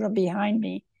him, put him behind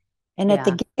me, and at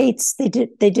Yeah. the gates, they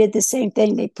did the same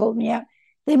thing. They pulled me out.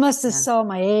 They must have Yeah. saw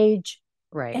my age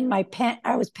Right. and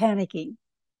I was panicking,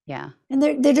 Yeah. and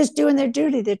they're just doing their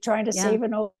duty. They're trying to Yeah. save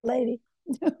an old lady.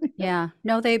 Yeah.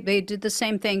 No, they did the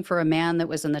same thing for a man that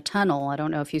was in the tunnel. I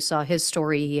don't know if you saw his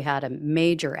story. He had a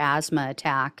major asthma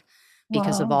attack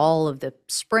because of Wow. all of the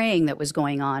spraying that was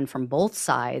going on from both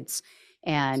sides.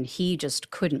 And he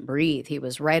just couldn't breathe. He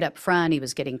was right up front. He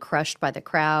was getting crushed by the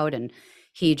crowd and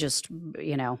he just,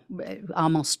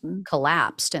 almost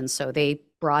collapsed. And so they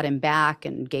brought him back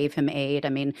and gave him aid. I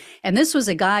mean, and this was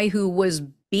a guy who was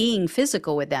being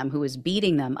physical with them, who was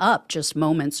beating them up just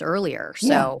moments earlier. Yeah.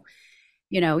 So,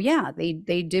 yeah, they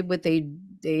did what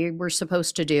they were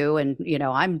supposed to do. And,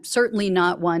 I'm certainly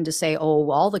not one to say, oh,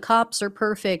 all the cops are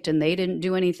perfect and they didn't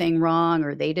do anything wrong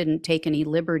or they didn't take any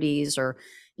liberties or,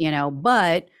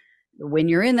 but when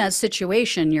you're in that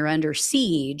situation, you're under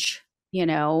siege,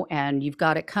 and you've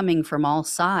got it coming from all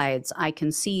sides. I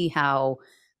can see how,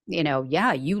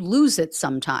 yeah, you lose it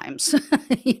sometimes,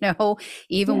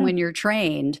 even Yeah. when you're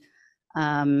trained,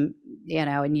 um,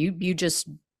 and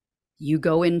you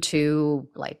go into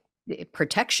like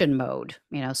protection mode,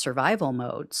 survival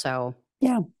mode. So,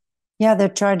 Yeah. Yeah, they're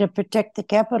trying to protect the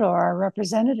Capitol, our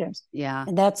representatives, yeah,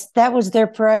 and that was their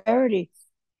priority.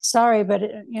 Sorry, but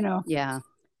yeah,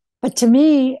 but to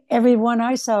me, everyone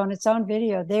I saw, and it's on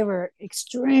video, they were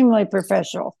extremely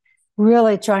professional,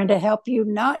 really trying to help you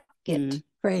not get mm,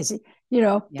 crazy. They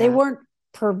yeah, weren't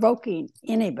provoking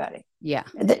anybody. yeah,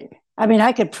 I mean,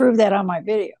 I could prove that on my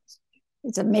videos.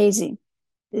 It's amazing.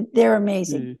 They're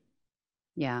amazing. Mm,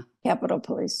 yeah. Capitol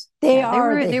Police. They Yeah,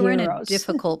 are the they were in a heroes.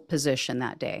 difficult position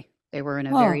that day. They were in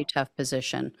a very Oh, tough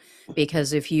position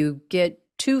because if you get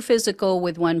too physical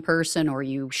with one person or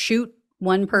you shoot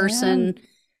one yeah. person,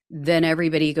 then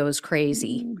everybody goes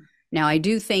crazy. Mm. Now, I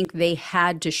do think they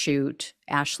had to shoot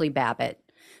Ashley Babbitt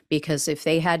because if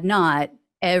they had not,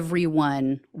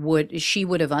 she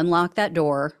would have unlocked that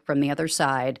door from the other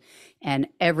side and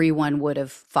everyone would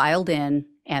have filed in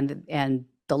and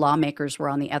the lawmakers were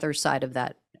on the other side of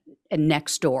that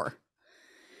next door.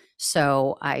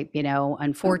 So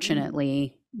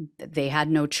unfortunately, they had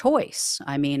no choice.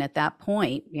 I mean, at that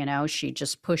point, she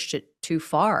just pushed it too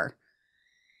far.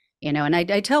 And I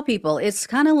tell people it's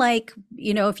kind of like,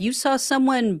 if you saw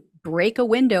someone break a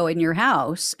window in your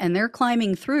house and they're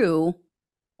climbing through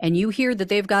and you hear that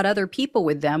they've got other people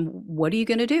with them, what are you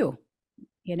going to do?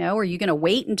 Are you going to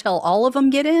wait until all of them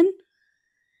get in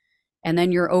and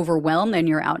then you're overwhelmed and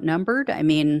you're outnumbered? I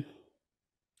mean,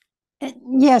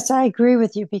 Yes, I agree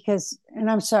with you because, and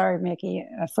I'm sorry, Mickey,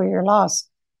 for your loss,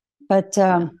 but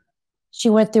yeah. she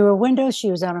went through a window. She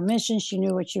was on a mission. She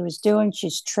knew what she was doing.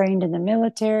 She's trained in the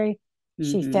military.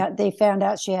 Hmm. They found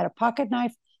out she had a pocket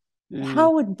knife. Mm,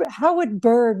 How would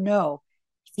Bird know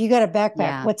if you got a backpack?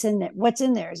 yeah. What's in there? What's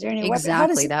in there? Is there any weapon? How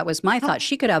does Exactly, it? that was my How, thought.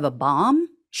 She could have a bomb,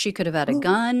 she could have had a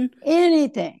gun.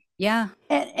 anything? Yeah,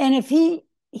 And if he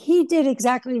did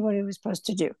exactly what he was supposed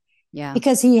to do yeah,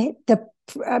 because he the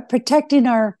protecting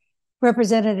our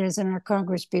representatives and our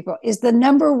Congress people is the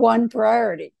number one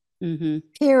priority. mhm,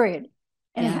 Period.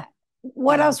 And yeah,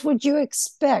 what yeah, else would you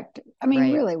expect? I mean,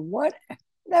 right, really, what?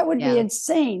 That would be yeah,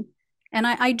 insane. and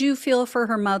I do feel for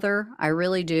her mother, I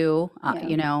really do,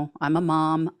 Yeah, I'm a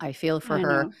mom, I feel for I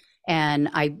her, know. and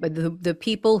but the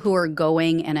people who are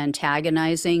going and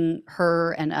antagonizing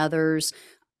her and others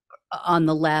on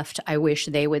the left, I wish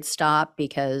they would stop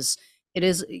because it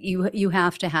is you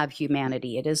have to have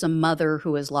humanity. It is a mother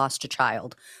who has lost a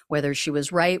child, whether she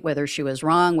was right, whether she was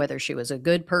wrong, whether she was a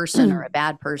good person or a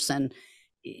bad person.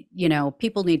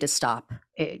 People need to stop.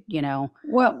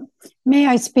 Well, may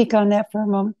I speak on that for a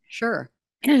moment? Sure.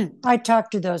 I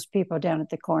talked to those people down at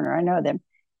the corner. I know them,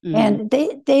 Hmm. and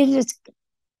they just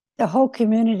the whole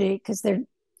community because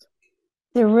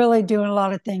they're really doing a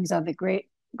lot of things on the great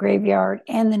graveyard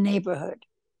and the neighborhood,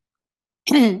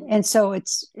 and so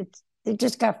it's they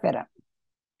just got fed up.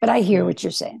 But I hear Yeah. what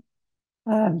you're saying.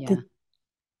 Yeah.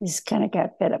 They just kind of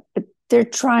got fed up, but they're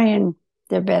trying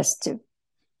their best to.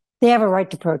 They have a right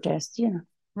to protest,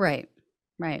 Right.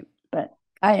 Right. but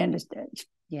I understand.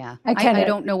 Yeah. I kind I of,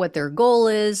 don't know what their goal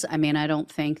is. I mean, I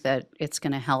don't think that it's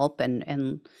going to help.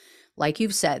 And like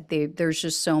you've said, there's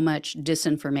just so much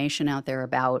disinformation out there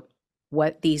about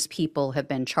what these people have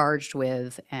been charged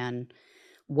with and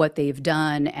what they've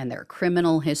done and their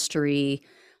criminal history.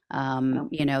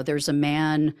 There's a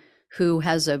man who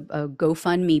has a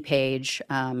GoFundMe page,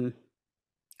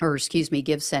 or excuse me,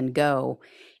 Give, Send, Go.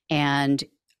 And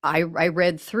I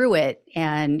read through it.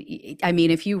 And I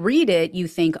mean, if you read it, you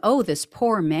think, oh, this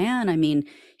poor man. I mean,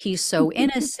 he's so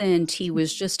innocent. He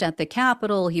was just at the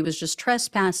Capitol. He was just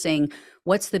trespassing.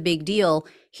 What's the big deal?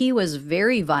 He was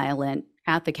very violent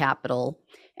at the Capitol.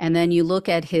 And then you look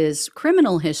at his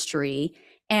criminal history,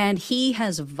 and he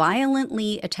has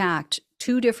violently attacked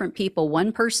two different people.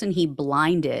 One person he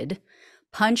blinded,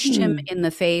 punched him hmm. in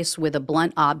the face with a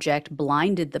blunt object,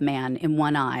 blinded the man in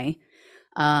one eye.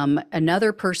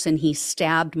 Another person he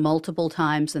stabbed multiple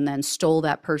times and then stole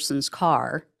that person's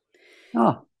car.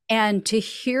 Oh, And to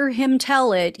hear him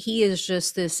tell it, he is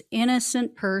just this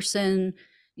innocent person,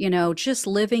 just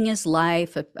living his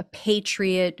life, a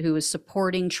patriot who is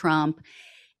supporting Trump.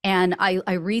 And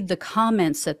I read the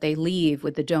comments that they leave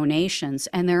with the donations,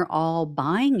 and they're all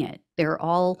buying it. They're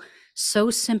all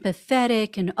so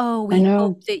sympathetic and, oh, I we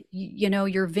hope know. that,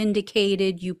 you're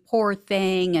vindicated, you poor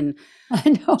thing. And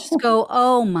I just know. go,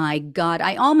 oh my God.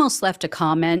 I almost left a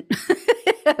comment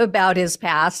about his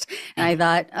past. And I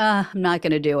thought, I'm not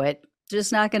going to do it.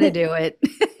 Just not going to do it.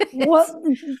 It's, Well,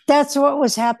 that's what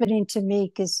was happening to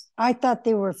me because I thought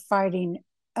they were fighting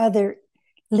other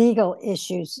legal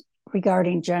issues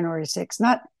regarding January 6th,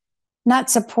 not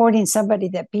supporting somebody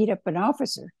that beat up an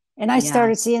officer. And I yeah,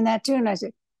 started seeing that too. And I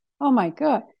said, oh my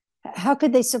God, how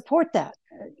could they support that?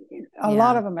 A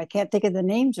lot yeah, of them, I can't think of the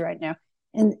names right now.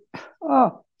 And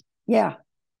oh, yeah,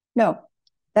 no,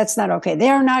 that's not okay. They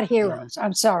are not yeah, heroes.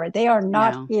 I'm sorry. They are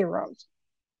not no, heroes.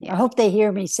 I yeah, hope they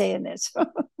hear me saying this.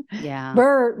 yeah,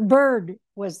 Bird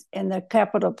was and the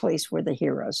Capitol Police were the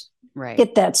heroes. right.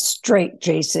 Get that straight,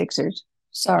 J6ers.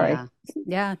 Sorry. Yeah.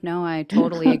 Yeah, no, I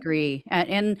totally agree.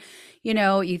 And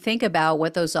you think about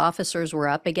what those officers were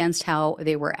up against, how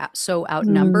they were so Mm,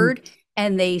 outnumbered.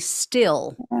 And they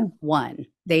still Yeah. won.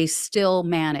 They still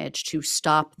managed to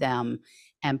stop them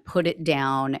and put it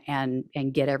down and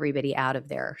get everybody out of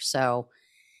there. So,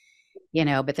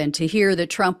 but then to hear that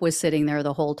Trump was sitting there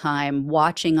the whole time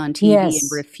watching on TV and Yes.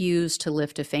 refused to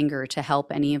lift a finger to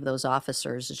help any of those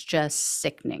officers is just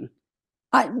sickening.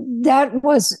 That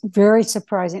was very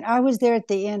surprising. I was there at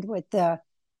the end with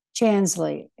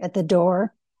Chansley at the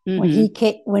door Mm-hmm.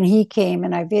 when he came,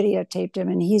 and I videotaped him,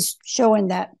 and he's showing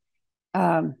that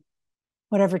um,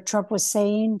 whatever Trump was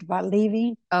saying about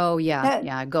leaving. Oh, yeah. That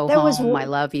Yeah. Go that was home. I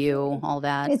love you. All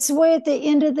that. it's way at the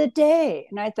end of the day,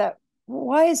 and I thought,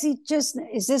 why is he just?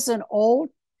 Is this an old?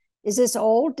 Is this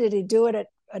old? Did he do it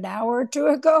an hour or two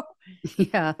ago?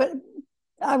 Yeah. But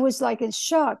I was like in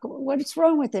shock. What's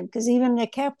wrong with him? Because even the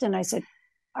captain, I said,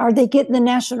 are they getting the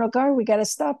National Guard? We got to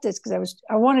stop this. Because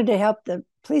I wanted to help the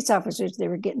police officers. They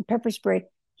were getting pepper spray.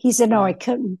 He said, no, Yeah. I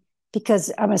couldn't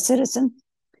because I'm a citizen.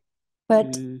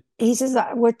 But Mm. he says,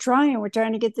 we're trying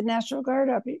to get the National Guard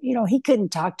up. He couldn't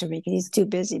talk to me because he's too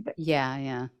busy. But Yeah.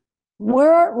 Yeah.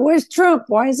 where's Trump?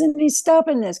 Why isn't he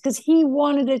stopping this? Because he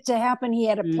wanted it to happen. He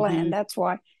had a plan. Mm-hmm. That's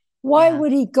why. Why Yeah.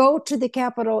 would he go to the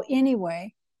Capitol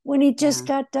anyway when he just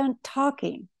Yeah. got done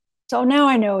talking? So now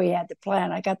I know he had the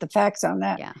plan. I got the facts on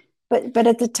that. Yeah. But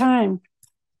at the time,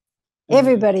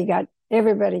 Mm-hmm.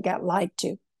 everybody got lied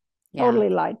to, Yeah. totally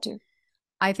lied to.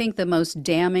 I think the most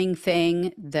damning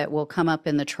thing that will come up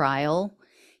in the trial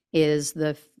is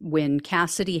the when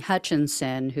Cassidy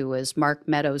Hutchinson, who was Mark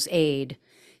Meadows' aide,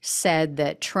 said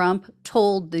that Trump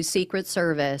told the Secret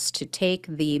Service to take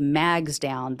the mags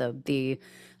down, the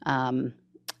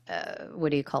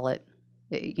what do you call it?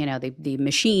 The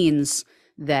machines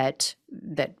that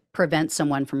prevent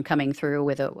someone from coming through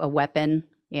with a weapon.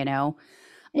 Yeah.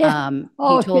 He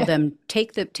Oh told yeah. them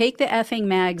take the effing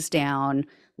mags down.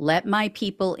 Let my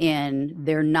people in.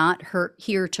 They're not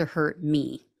here to hurt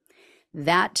me.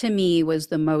 That to me was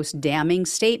the most damning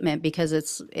statement because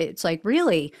it's like,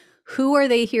 really, who are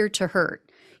they here to hurt?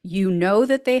 You know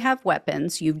that they have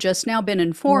weapons. You've just now been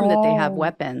informed that they have Whoa.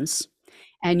 weapons,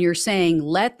 and you're saying,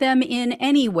 let them in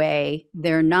anyway.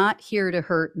 They're not here to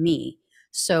hurt me.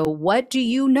 So what do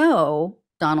you know,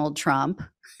 Donald Trump,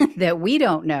 that we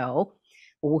don't know?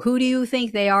 Who do you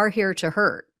think they are here to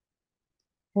hurt?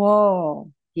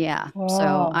 Whoa. Yeah. So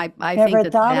Whoa. I think Never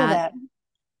that thought of that that.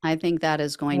 I think that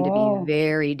is going to be Whoa.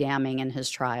 very damning in his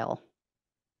trial.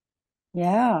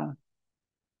 Yeah.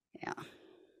 Yeah.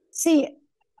 See,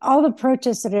 all the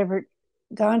protests that I've ever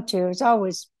gone to is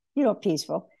always,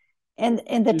 peaceful. And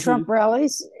Mhm.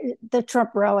 the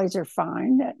Trump rallies are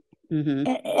fine.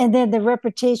 Mhm. And then the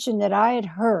reputation that I had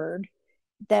heard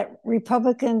that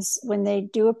Republicans, when they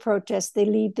do a protest, they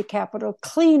leave the Capitol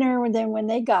cleaner than when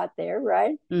they got there,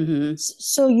 right? Mhm.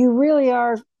 So you really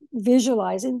are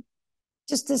visualizing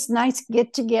just this nice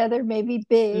get together, maybe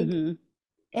big, Mhm.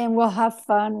 and we'll have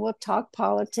fun. We'll talk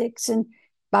politics and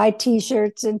buy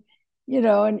T-shirts and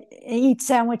eat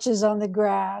sandwiches on the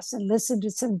grass and listen to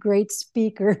some great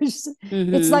speakers.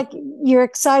 It's Mhm. like you're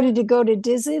excited to go to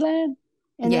Disneyland,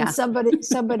 and then Yeah.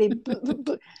 somebody.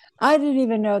 I didn't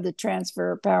even know the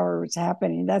transfer of power was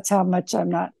happening. That's how much I'm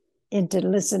not into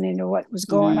listening to what was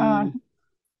going Mm. on.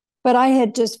 But I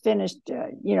had just finished,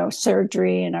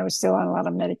 surgery, and I was still on a lot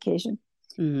of medication.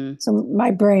 Mhm. So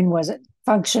my brain wasn't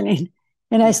functioning.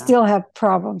 And I Yeah. still have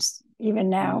problems even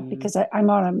now Mm. because I'm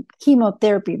on a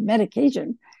chemotherapy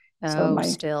medication. So Oh,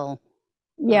 still.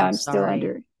 yeah, I'm I'm still sorry.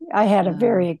 under, I had a Oh.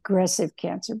 very aggressive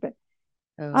cancer, but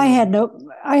I Oh. had no,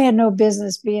 I had no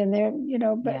business being there,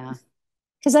 but Yeah.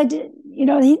 because I did,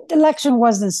 the election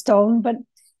wasn't stolen, but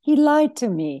he lied to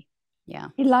me. Yeah.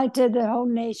 He lied to the whole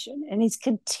nation, and he's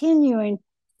continuing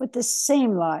with the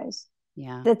same lies.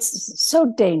 Yeah. That's so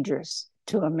dangerous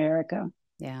to America.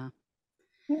 Yeah.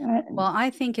 Uh, Well, I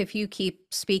think if you keep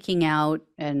speaking out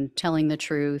and telling the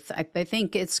truth, I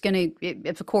think it's going to, it,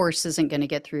 of course, isn't going to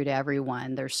get through to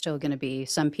everyone. There's still going to be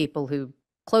some people who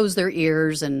close their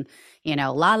ears and,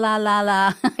 la, la, la,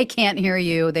 la, I can't hear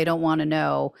you. They don't want to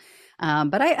know.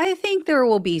 But I think there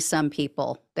will be some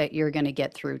people that you're going to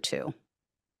get through to.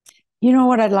 You know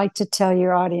what I'd like to tell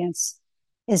your audience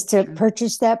is to Sure.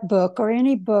 purchase that book or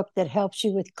any book that helps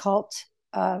you with cult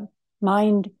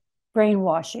mind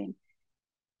brainwashing,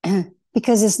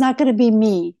 because it's not going to be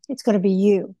me, it's going to be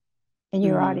you and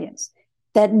your Mm-hmm. audience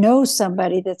that knows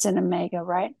somebody that's in a MAGA,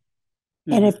 right?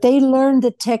 And Mm-hmm. if they learn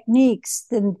the techniques,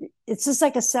 then it's just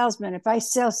like a salesman. If I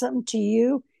sell something to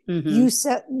you,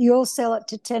 Mm-hmm. you'll sell it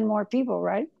to 10 more people,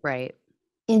 right? Right.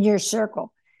 In your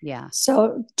circle. Yeah.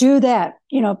 So do that,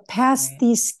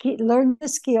 Right. learn the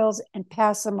skills and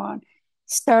pass them on,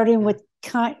 starting Yeah. with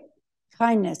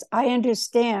kindness. I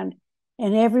understand.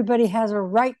 And everybody has a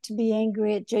right to be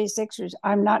angry at J6ers.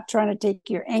 I'm not trying to take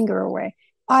your anger away.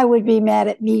 I would be mad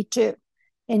at me too.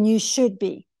 And you should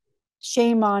be.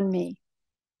 Shame on me.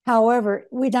 However,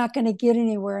 we're not going to get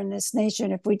anywhere in this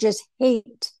nation if we just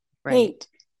hate, Right. hate.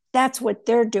 That's what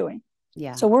they're doing.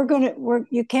 Yeah. So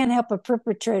you can't help a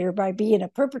perpetrator by being a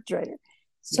perpetrator.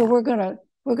 So Yeah.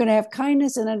 we're gonna have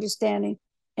kindness and understanding.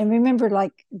 And remember,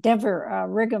 like Denver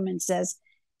Riggleman says,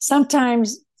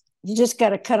 sometimes you just got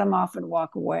to cut them off and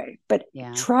walk away. But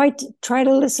Yeah. try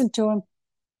to listen to them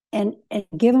and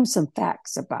give them some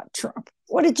facts about Trump.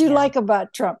 What did you Yeah. like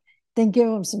about Trump? Then give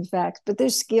him some facts. But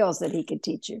there's skills that he can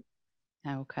teach you.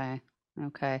 Okay.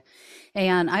 Okay.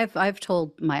 And I've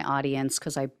told my audience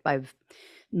because I've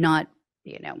not,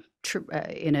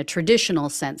 in a traditional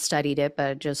sense studied it,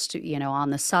 but just, on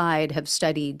the side have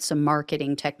studied some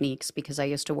marketing techniques because I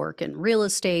used to work in real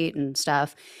estate and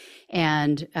stuff.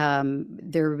 And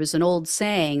there was an old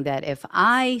saying that if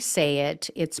I say it,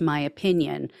 it's my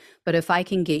opinion, but if I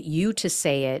can get you to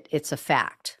say it, it's a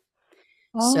fact.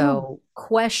 Oh, So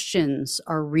questions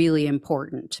are really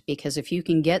important because if you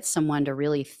can get someone to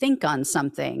really think on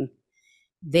something,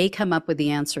 they come up with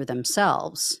the answer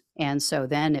themselves. And so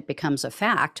then it becomes a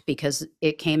fact because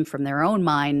it came from their own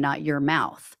mind, not your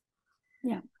mouth.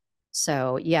 yeah,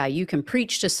 So, yeah, you can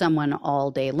preach to someone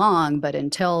all day long, but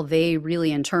until they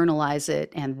really internalize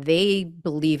it and they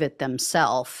believe it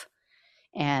themselves,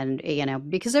 and,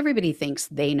 because everybody thinks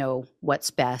they know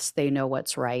what's best, they know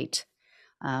what's right.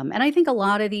 And I think a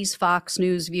lot of these Fox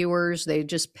News viewers, they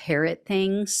just parrot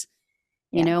things,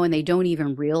 yeah. and they don't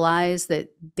even realize that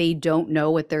they don't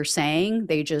know what they're saying.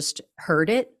 They just heard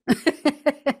it,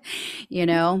 you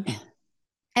know.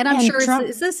 And I'm And sure it's, Trump,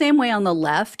 it's the same way on the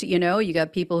left. You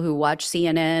got people who watch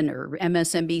CNN or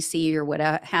MSNBC or what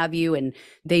have you, and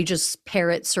they just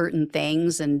parrot certain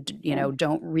things and, yeah,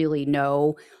 don't really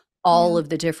know all yeah, of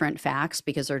the different facts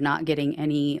because they're not getting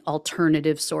any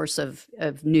alternative source of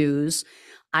news.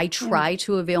 I yeah, try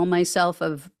to avail myself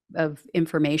of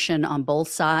information on both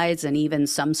sides and even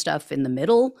some stuff in the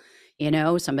middle.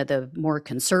 Some of the more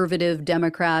conservative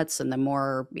Democrats and the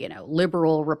more,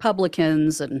 liberal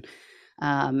Republicans and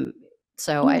um,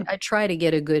 so yeah, I try to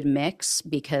get a good mix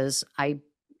because I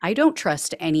don't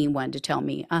trust anyone to tell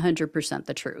me 100%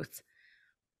 the truth.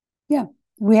 yeah.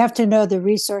 We have to know the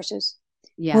resources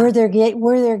Yeah, where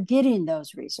they're getting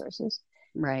those resources.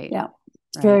 right, Yeah,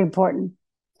 it's very right. important.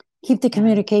 Keep the Yeah,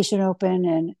 communication open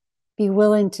and be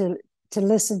willing to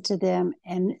listen to them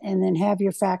and then have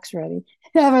your facts ready.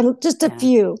 Have just a yeah,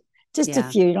 few, just a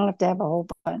yeah, few. You don't have to have a whole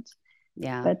bunch,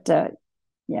 yeah, but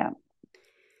yeah.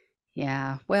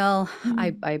 yeah. Well,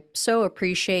 I, Mm. I so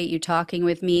appreciate you talking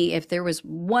with me. If there was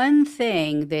one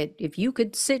thing that if you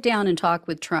could sit down and talk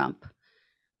with Trump,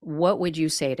 what would you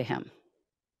say to him?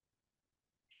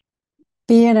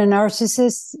 Being a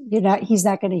narcissist, he's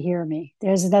not going to hear me.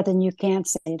 There's nothing you can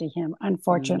say to him,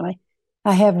 Mm, unfortunately.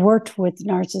 I have worked with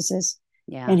narcissists,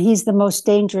 yeah, and he's the most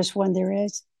dangerous one there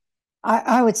is.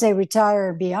 I would say retire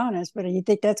and be honest, but you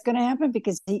think that's going to happen?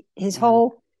 Because his yeah,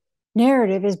 whole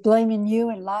narrative is blaming you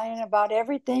and lying about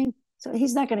everything. So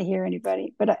he's not going to hear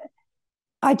anybody. But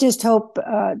I just hope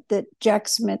that Jack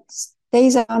Smith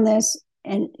stays on this,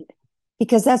 and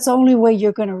because that's the only way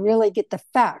you're going to really get the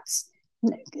facts.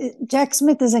 Jack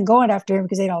Smith isn't going after him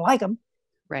because they don't like him.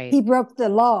 right. He broke the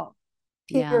law,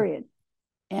 Yeah, period.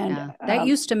 And yeah. That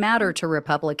used to matter to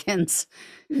Republicans.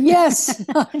 yes,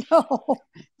 I know.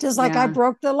 Just like I Yeah,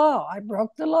 broke the law. I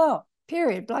broke the law,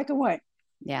 period, black and white.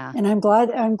 yeah, And I'm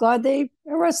glad they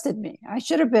arrested me. I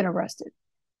should have been arrested.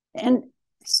 And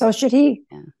so should he.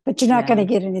 yeah, But you're not going yeah, to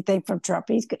get anything from Trump.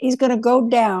 He's going to go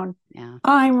down. yeah,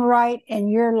 I'm right and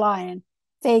you're lying.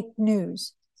 Fake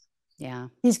news. yeah,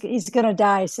 He's going to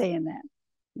die saying that.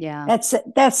 yeah,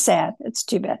 That's sad. It's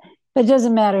too bad. But it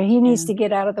doesn't matter. He needs yeah, to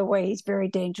get out of the way. He's very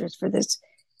dangerous for this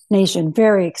nation.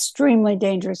 Very extremely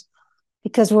dangerous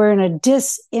because we're in a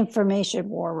disinformation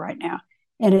war right now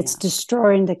and it's yeah,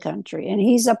 destroying the country. And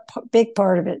he's a big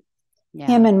part of it.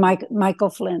 Him yeah, and Michael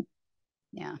Flynn.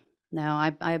 yeah. No,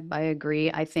 I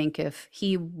agree. I think if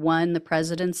he won the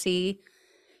presidency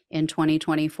in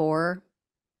 2024,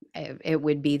 it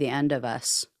would be the end of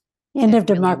us. End It of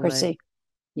really would. democracy.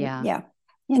 Yeah, Yeah.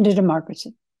 End of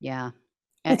democracy. yeah.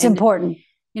 It's And important.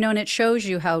 and it shows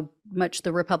you how much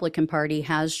the Republican Party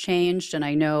has changed. And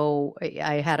I know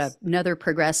I had another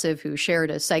progressive who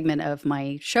shared a segment of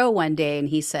my show one day, and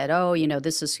he said, "Oh,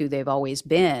 this is who they've always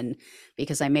been,"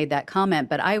 because I made that comment.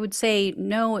 But I would say,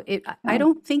 no, I No.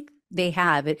 don't think they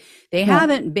Yeah,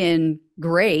 haven't been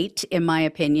great, in my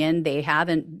opinion. They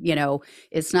haven't,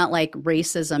 it's not like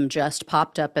racism just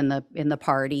popped up in the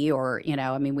party, or,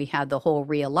 I mean, we had the whole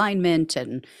realignment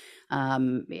and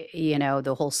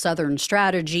the whole Southern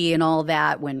strategy and all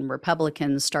that when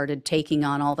Republicans started taking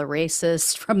on all the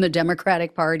racists from the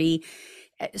Democratic Party.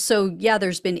 So, yeah,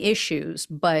 there's been issues,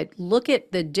 but look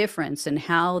at the difference in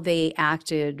how they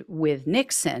acted with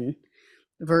Nixon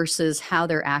versus how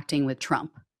they're acting with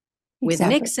Trump. With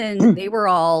exactly. Nixon, they were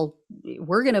all,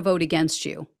 we're going to vote against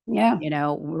you. Yeah,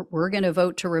 We're going to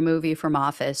vote to remove you from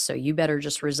office. So you better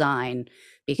just resign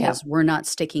yeah. because we're not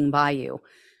sticking by you.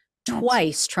 That's,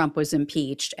 Twice Trump was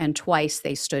impeached, and twice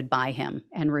they stood by him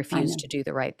and I refused know. to do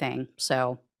the right thing.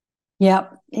 So, Yeah,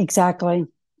 exactly.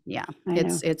 yeah, I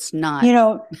know. it's not You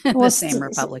know, the well, same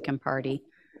Republican Party.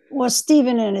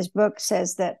 Stephen in his book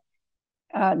says that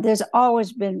there's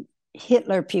always been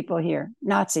Hitler people here,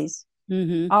 Nazis,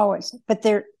 Hmm. always, but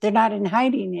they're not in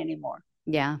hiding anymore.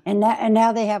 Yeah. And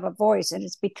now they have a voice, and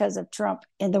it's because of Trump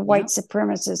and the white Yep.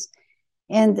 supremacists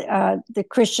and the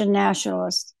Christian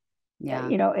nationalists. Yeah.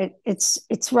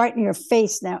 It's right in your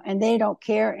face now, and they don't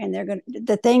care. And they're going to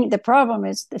the problem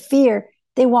is the fear.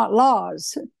 They want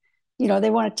laws. They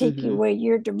want to take Hmm. away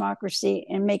your democracy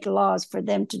and make laws for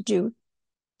them to do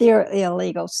their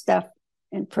illegal stuff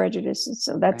and prejudices.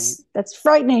 So Right. that's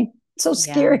frightening. So Yeah.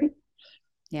 scary. It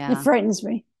Yeah. frightens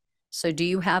me. So, do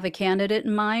you have a candidate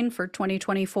in mind for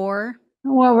 2024?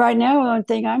 Well, right now, the only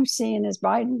thing I'm seeing is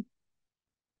Biden,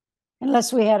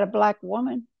 unless we had a black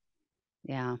woman.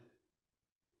 Yeah.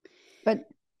 But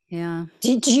Yeah.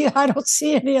 do you? I don't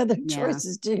see any other Yeah.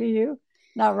 choices. Do you?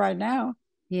 Not right now.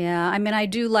 Yeah. I mean, I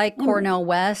do like And Cornel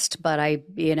West, but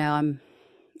I'm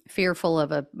fearful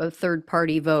of a third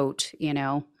party vote.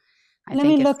 I let me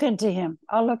think if look into him.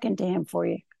 I'll look into him for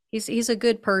you. he's a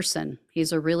good person,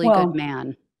 he's a really good Well,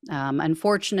 man.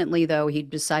 Unfortunately, though, he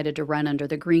decided to run under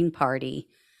the Green Party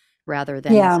rather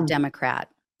than as a yeah, Democrat.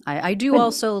 I do but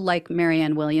also like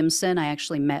Marianne Williamson. I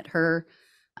actually met her.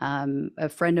 A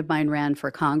friend of mine ran for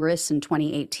Congress in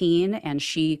 2018, and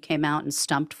she came out and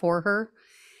stumped for her.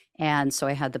 And so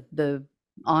I had the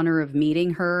honor of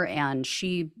meeting her, and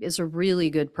she is a really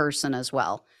good person as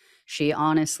well. She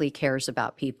honestly cares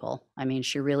about people. I mean,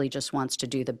 she really just wants to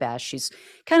do the best. She's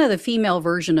kind of the female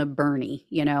version of Bernie,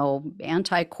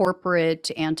 anti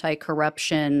corporate, anti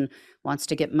corruption, wants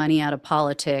to get money out of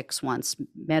politics, wants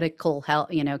medical health,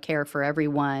 care for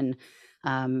everyone,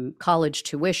 college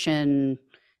tuition,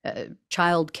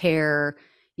 child care,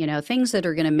 things that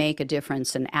are going to make a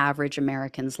difference in average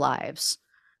Americans' lives.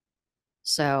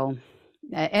 So,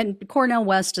 and Cornel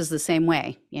West is the same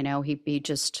way. He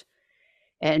just,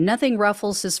 and nothing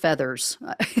ruffles his feathers.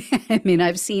 I mean,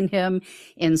 I've seen him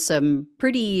in some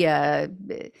pretty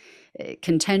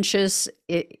contentious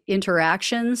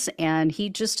interactions, and he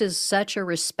just is such a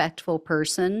respectful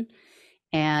person,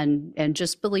 and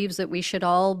just believes that we should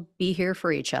all be here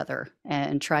for each other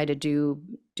and try to do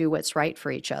what's right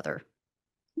for each other.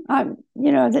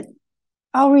 that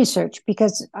I'll research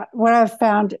because what I've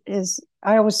found is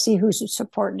I always see who's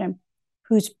supporting him,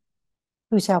 who's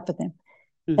who's helping them.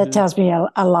 That Hmm. tells me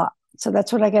a lot. So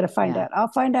that's what I got to find Yeah, out. I'll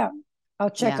find out. I'll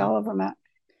check yeah, all of them out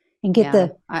and yeah.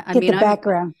 I get the mean,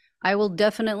 background. I will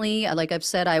definitely, like I've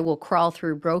said, I will crawl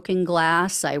through broken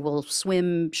glass. I will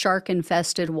swim shark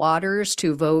infested waters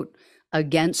to vote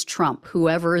against Trump,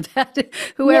 whoever Yeah,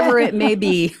 it may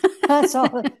be. that's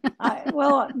all.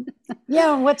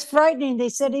 Yeah. What's frightening? They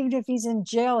said even if he's in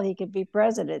jail, he could be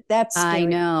president. That's I scary.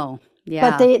 know.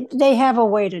 But Yeah. they have a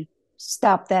way to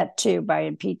stop that too by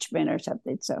impeachment or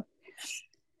something. So,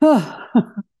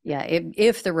 Yeah.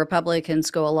 If the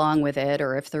Republicans go along with it,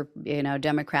 or if the,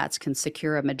 Democrats can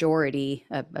secure a majority,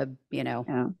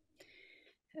 yeah,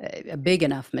 a big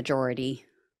enough majority.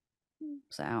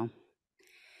 So,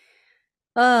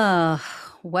 oh,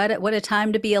 what a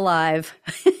time to be alive.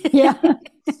 yeah.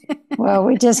 Well,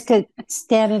 we just could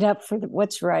stand it up for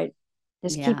what's right.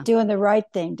 Just keep Yeah, doing the right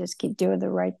thing. Just keep doing the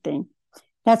right thing.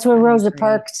 That's where I agree.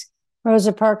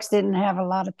 Rosa Parks didn't have a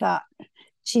lot of thought.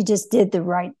 She just did the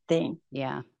right thing.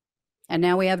 Yeah. And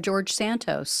now we have George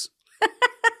Santos.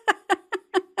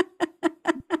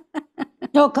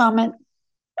 No comment.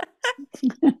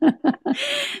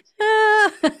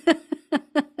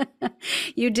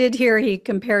 You did hear he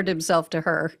compared himself to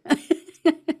her.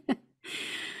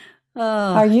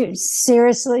 Oh, Are you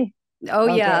seriously? oh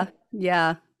yeah, Okay.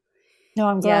 yeah, No,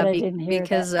 I'm yeah. glad I didn't hear that.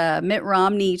 Because Mitt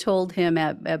Romney told him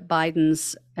at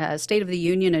Biden's State of the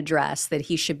Union address that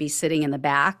he should be sitting in the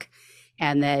back,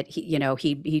 and that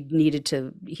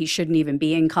he shouldn't even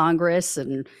be in Congress,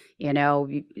 and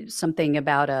something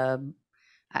about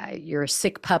you're a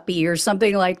sick puppy or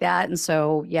something like that. And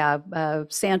so, yeah,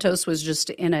 Santos was just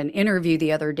in an interview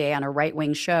the other day on a right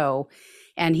wing show.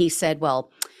 And he said,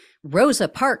 well, Rosa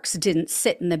Parks didn't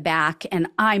sit in the back, and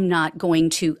I'm not going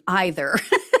to either.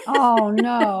 Oh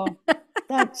no,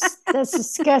 that's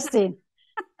disgusting.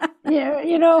 Yeah,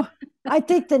 I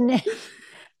think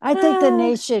I think the Ah,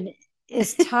 nation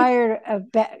is tired of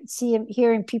seeing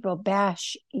hearing people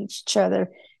bash each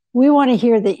other. We want to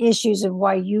hear the issues of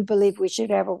why you believe we should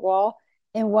have a wall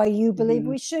and why you believe mhm,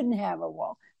 we shouldn't have a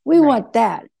wall. We right, want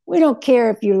that. We don't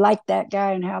care if you like that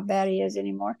guy and how bad he is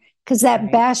anymore, because that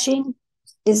right. bashing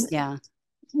is Yeah,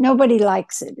 nobody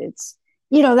likes it. It's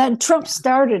that Trump yeah.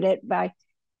 started it by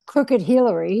crooked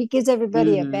Hillary. He gives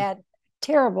everybody a Hmm. bad,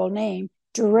 terrible name,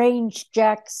 deranged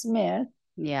Jack Smith.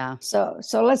 Yeah, So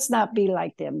let's not be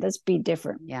like them. Let's be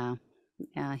different. yeah.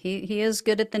 Yeah, he is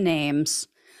good at the names.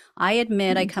 I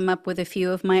admit I come up with a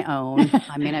few of my own.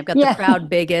 I mean, I've got the Yeah. proud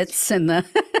bigots and the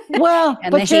Well,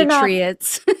 and the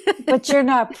hatriots. but you're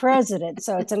not president,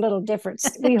 so it's a little different.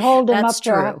 We hold them That's up to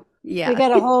true. we Yeah. got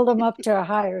to hold them up to a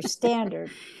higher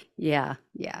standard. Yeah,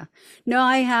 yeah. No,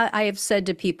 I have said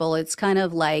to people it's kind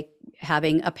of like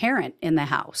having a parent in the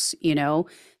house, you know.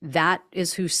 That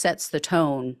is who sets the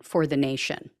tone for the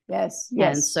nation. Yes, And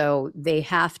yes, so they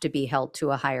have to be held to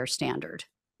a higher standard.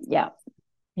 yeah.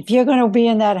 If you're going to be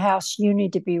in that house, you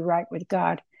need to be right with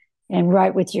God and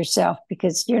right with yourself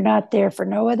because you're not there for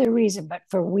no other reason but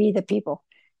for we the people.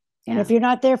 And if Yeah. you're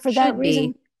not there for that Should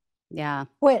reason, be. Yeah.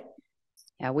 quit.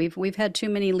 Yeah, we've had too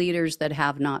many leaders that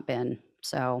have not been.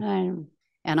 So, And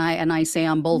and I say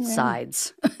on both yeah,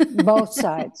 sides. both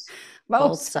sides, both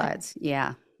Both sides. sides.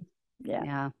 Yeah. Yeah,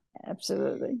 Yeah.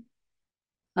 absolutely.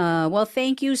 Well,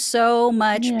 thank you so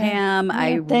much, Yeah, Pam.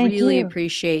 I yeah. Thank really you.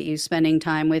 appreciate you spending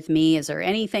time with me. Is there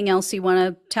anything else you want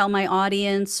to tell my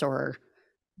audience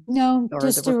No, or the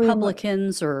just a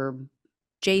Republicans or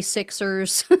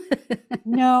J6ers?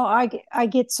 no. I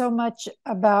get so much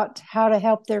about how to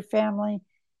help their family.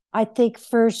 I think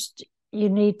first you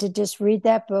need to just read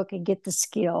that book and get the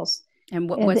skills. And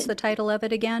And what's the title of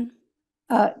it again?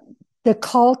 uh, The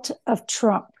Cult of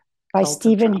Trump by Cult of Trump.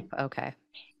 Stephen Okay. I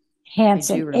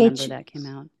Hansen. do remember that came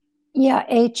out.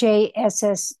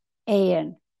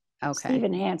 Hassan. Okay.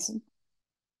 Stephen Hansen.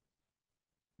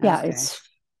 Yeah, Okay. it's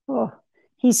oh,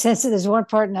 he says there's one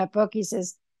part in that book. He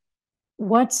says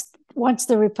once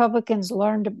the Republicans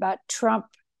learned about Trump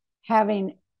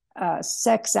having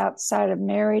sex outside of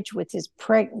marriage with his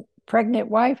pregnant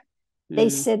wife, Mm.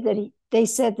 they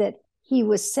said that he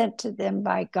was sent to them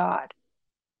by God.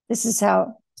 This is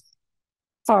how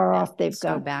far Yeah. off they've So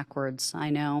gone. backwards. I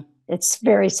know. It's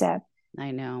very sad.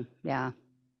 I know. Yeah.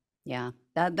 Yeah.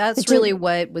 That's But you, really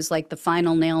what was like the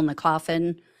final nail in the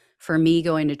coffin for me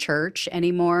going to church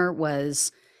anymore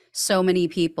was so many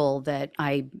people that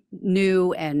I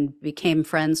knew and became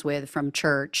friends with from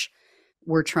church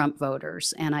were Trump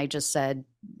voters. And I just said,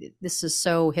 this is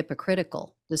so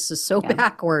hypocritical. This is so yeah,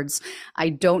 backwards. I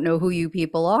don't know who you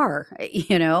people are,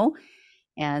 you know?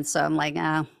 And so I'm like,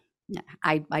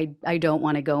 I don't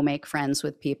want to go make friends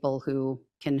with people who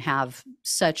can have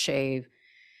such a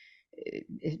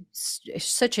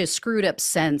screwed up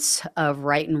sense of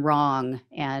right and wrong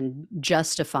and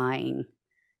justifying,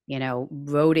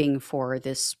 voting for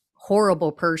this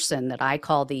horrible person that I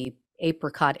call the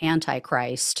apricot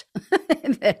antichrist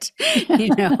that,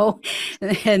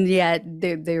 and yet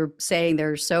they're saying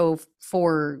they're so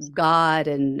for God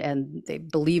and they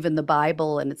believe in the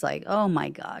Bible. And it's like, oh my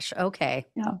gosh, okay.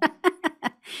 yeah.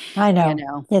 I you know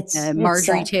know, it's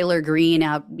Marjorie sad. Taylor Greene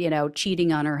out,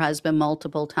 cheating on her husband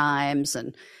multiple times.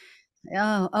 And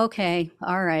oh, okay.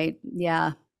 All right.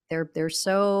 Yeah. They're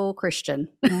so Christian.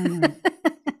 I know.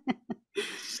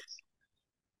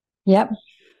 Yep.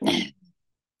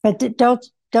 But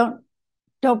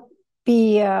don't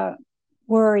be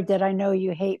worried that I know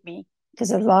you hate me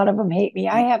because a lot of them hate me.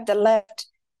 I have the left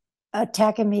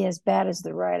attacking me as bad as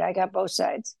the right. I got both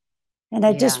sides, and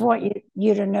I just Yeah. want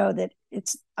you to know that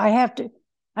it's. I have to.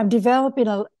 I'm developing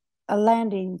a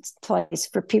landing place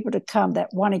for people to come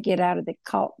that want to get out of the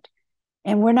cult,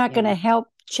 and we're not going Yeah. to help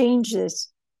change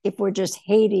this if we're just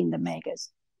hating the megas.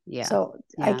 Yeah. So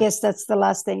I Yeah. guess that's the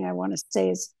last thing I want to say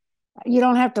is you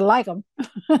don't have to like them,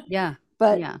 Yeah.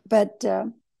 but Yeah.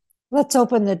 let's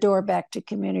open the door back to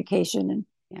communication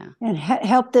Yeah. and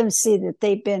help them see that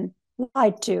they've been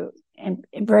lied to and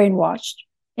brainwashed,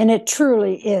 and it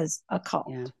truly is a cult.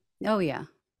 Yeah. Oh, yeah.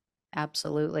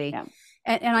 Absolutely. Yeah,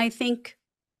 And I think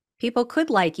people could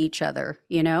like each other,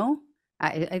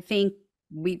 I think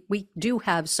we do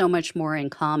have so much more in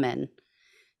common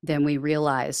than we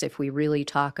realize if we really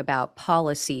talk about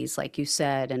policies, like you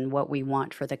said, and what we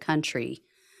want for the country.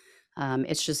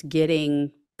 It's just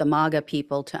getting the MAGA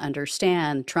people to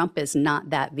understand Trump is not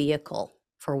that vehicle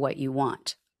for what you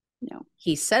want. No,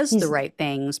 He says the he's right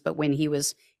things, but when he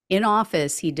was in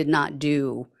office, he did not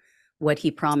do what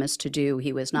he promised to do.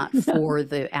 He was not no, for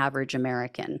the average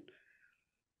American.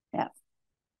 yeah,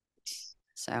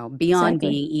 So beyond exactly.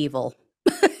 being evil.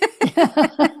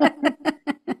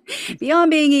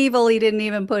 Beyond being evil, he didn't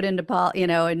even put into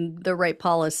in the right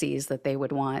policies that they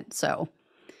would want. So,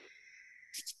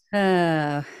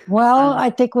 uh, Well, um, I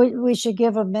think we should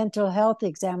give them mental health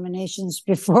examinations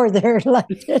before they're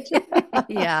elected.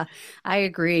 yeah, I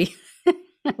agree.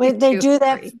 I Well, they do do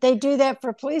that. agree. They do that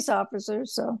for police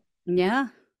officers. So Yeah,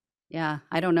 yeah.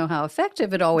 I don't know how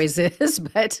effective it always is,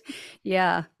 but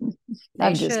yeah, they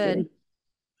I'm just should. kidding.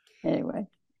 Anyway,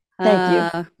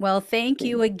 thank you. Well, thank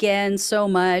you again so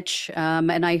much.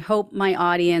 And I hope my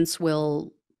audience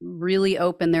will really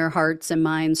open their hearts and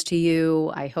minds to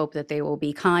you. I hope that they will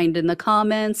be kind in the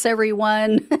comments,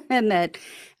 everyone, and that,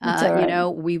 It's all right.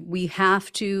 we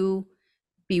have to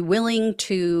be willing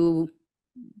to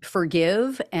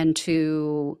forgive and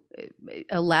to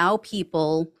allow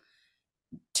people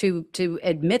to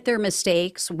admit their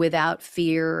mistakes without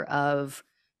fear of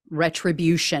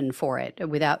retribution for it,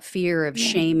 without fear of Yeah,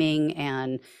 shaming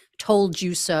and told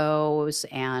you so's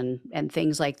and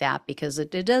things like that, because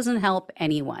it doesn't help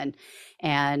anyone.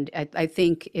 And I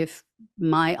think if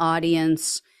my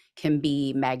audience can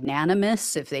be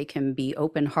magnanimous, if they can be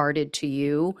open-hearted to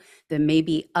you, then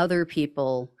maybe other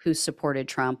people who supported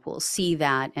Trump will see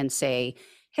that and say,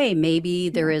 hey, maybe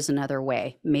there yeah, is another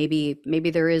way. Maybe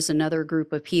there is another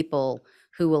group of people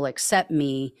who will accept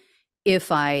me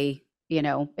if I,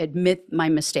 admit my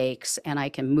mistakes and I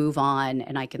can move on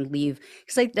and I can leave.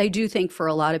 Because I do think for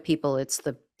a lot of people, it's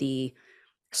the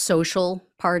social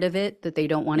part of it that they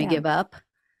don't want to yeah, give up.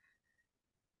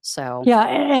 So yeah.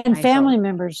 And I hope. family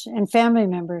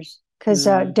members, because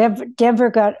Mm, Denver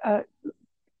got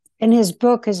in his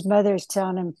book. His mother's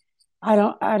telling him, I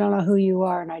don't know who you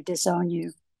are, and I disown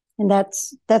you." And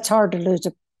that's hard to lose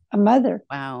a mother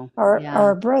wow. or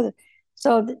Yeah. a brother.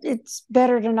 So it's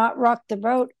better to not rock the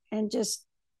boat and just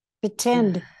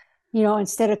pretend,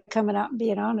 instead of coming out and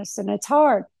being honest. And it's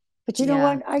hard, but you know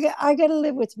Yeah. what? I got to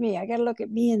live with me. I got to look at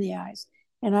me in the eyes,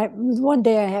 and I one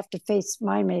day I have to face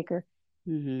my maker.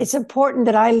 Hmm. It's important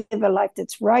that I live a life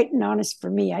that's right and honest for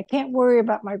me. I can't worry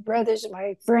about my brothers and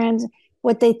my friends,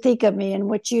 what they think of me and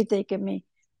what you think of me.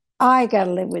 I got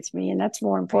to live with me, and that's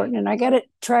more Right. important. And I got to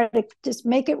try to just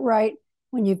make it right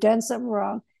when you've done something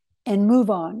wrong and move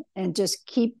on and just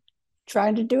keep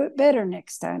trying to do it better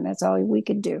next time. That's all we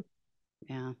can do.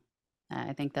 Yeah.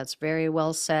 I think that's very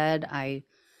well said. I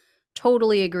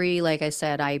totally agree. Like I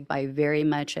said, I very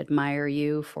much admire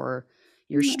you for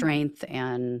your strength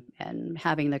and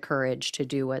having the courage to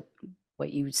do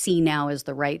what you see now as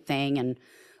the right thing and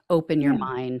open your Yeah.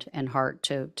 mind and heart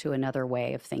to another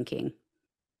way of thinking.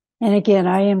 And again,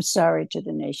 I am sorry to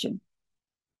the nation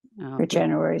Uh, for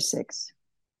January 6th.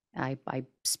 I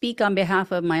speak on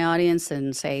behalf of my audience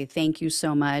and say thank you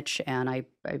so much, and I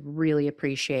really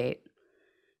appreciate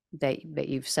that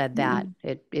you've said that.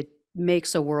 Mm. It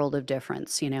makes a world of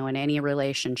difference, in any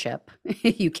relationship.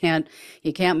 You can't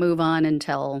move on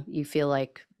until you feel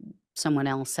like someone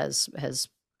else has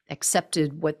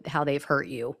accepted how they've hurt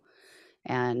you.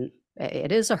 And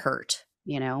it is a hurt.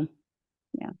 Yeah,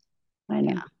 I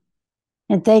know. Yeah.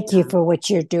 And thank you Yeah. for what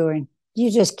you're doing.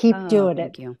 You just keep Oh, doing it.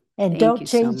 thank you. And Thank don't you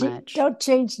so change it. much. Don't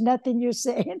change nothing you're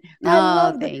saying.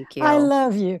 Oh, thank I you.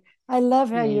 love you. I love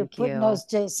how you're Thank putting you. those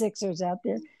J6ers out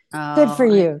there. Oh, Good for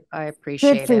I you. I Good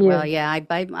appreciate for it. Well, you. yeah,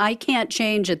 I can't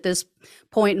change at this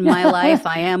point in my life.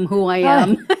 I am who I I,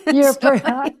 am. you're So,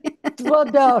 well,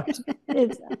 don't.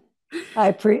 It's I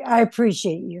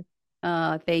appreciate you.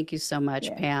 thank you so much,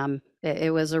 Yeah. Pam.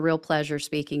 It was a real pleasure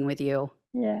speaking with you.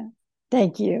 Yeah.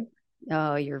 Thank you.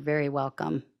 Oh, you're very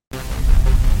welcome.